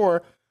at your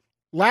door,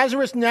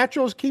 Lazarus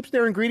Naturals keeps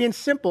their ingredients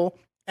simple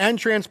and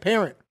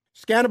transparent.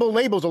 Scannable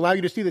labels allow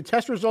you to see the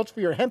test results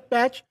for your hemp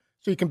batch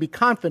so you can be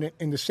confident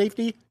in the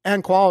safety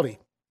and quality.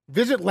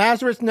 Visit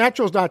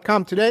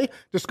LazarusNaturals.com today.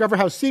 Discover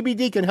how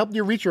CBD can help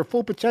you reach your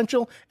full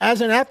potential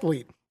as an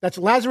athlete. That's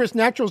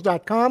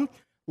LazarusNaturals.com.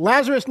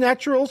 Lazarus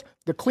Naturals,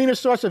 the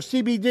cleanest source of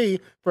CBD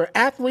for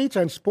athletes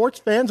and sports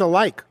fans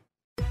alike.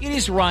 It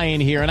is Ryan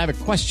here, and I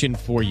have a question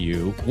for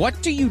you.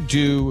 What do you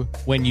do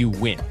when you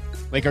win?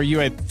 Like, are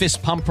you a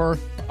fist pumper,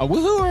 a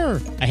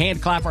woo-hooer, a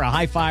hand clapper, a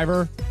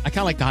high-fiver? I kind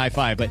of like the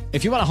high-five, but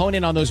if you want to hone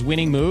in on those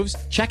winning moves,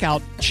 check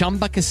out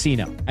Chumba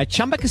Casino. At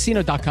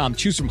ChumbaCasino.com,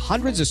 choose from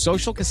hundreds of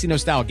social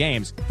casino-style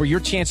games for your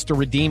chance to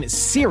redeem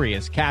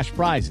serious cash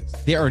prizes.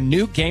 There are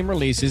new game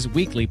releases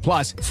weekly,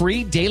 plus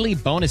free daily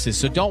bonuses,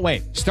 so don't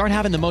wait. Start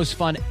having the most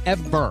fun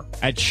ever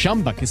at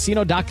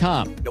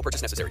ChumbaCasino.com. No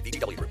purchase necessary.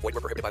 VGW. Void where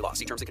prohibited by law.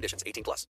 See terms and conditions. 18+.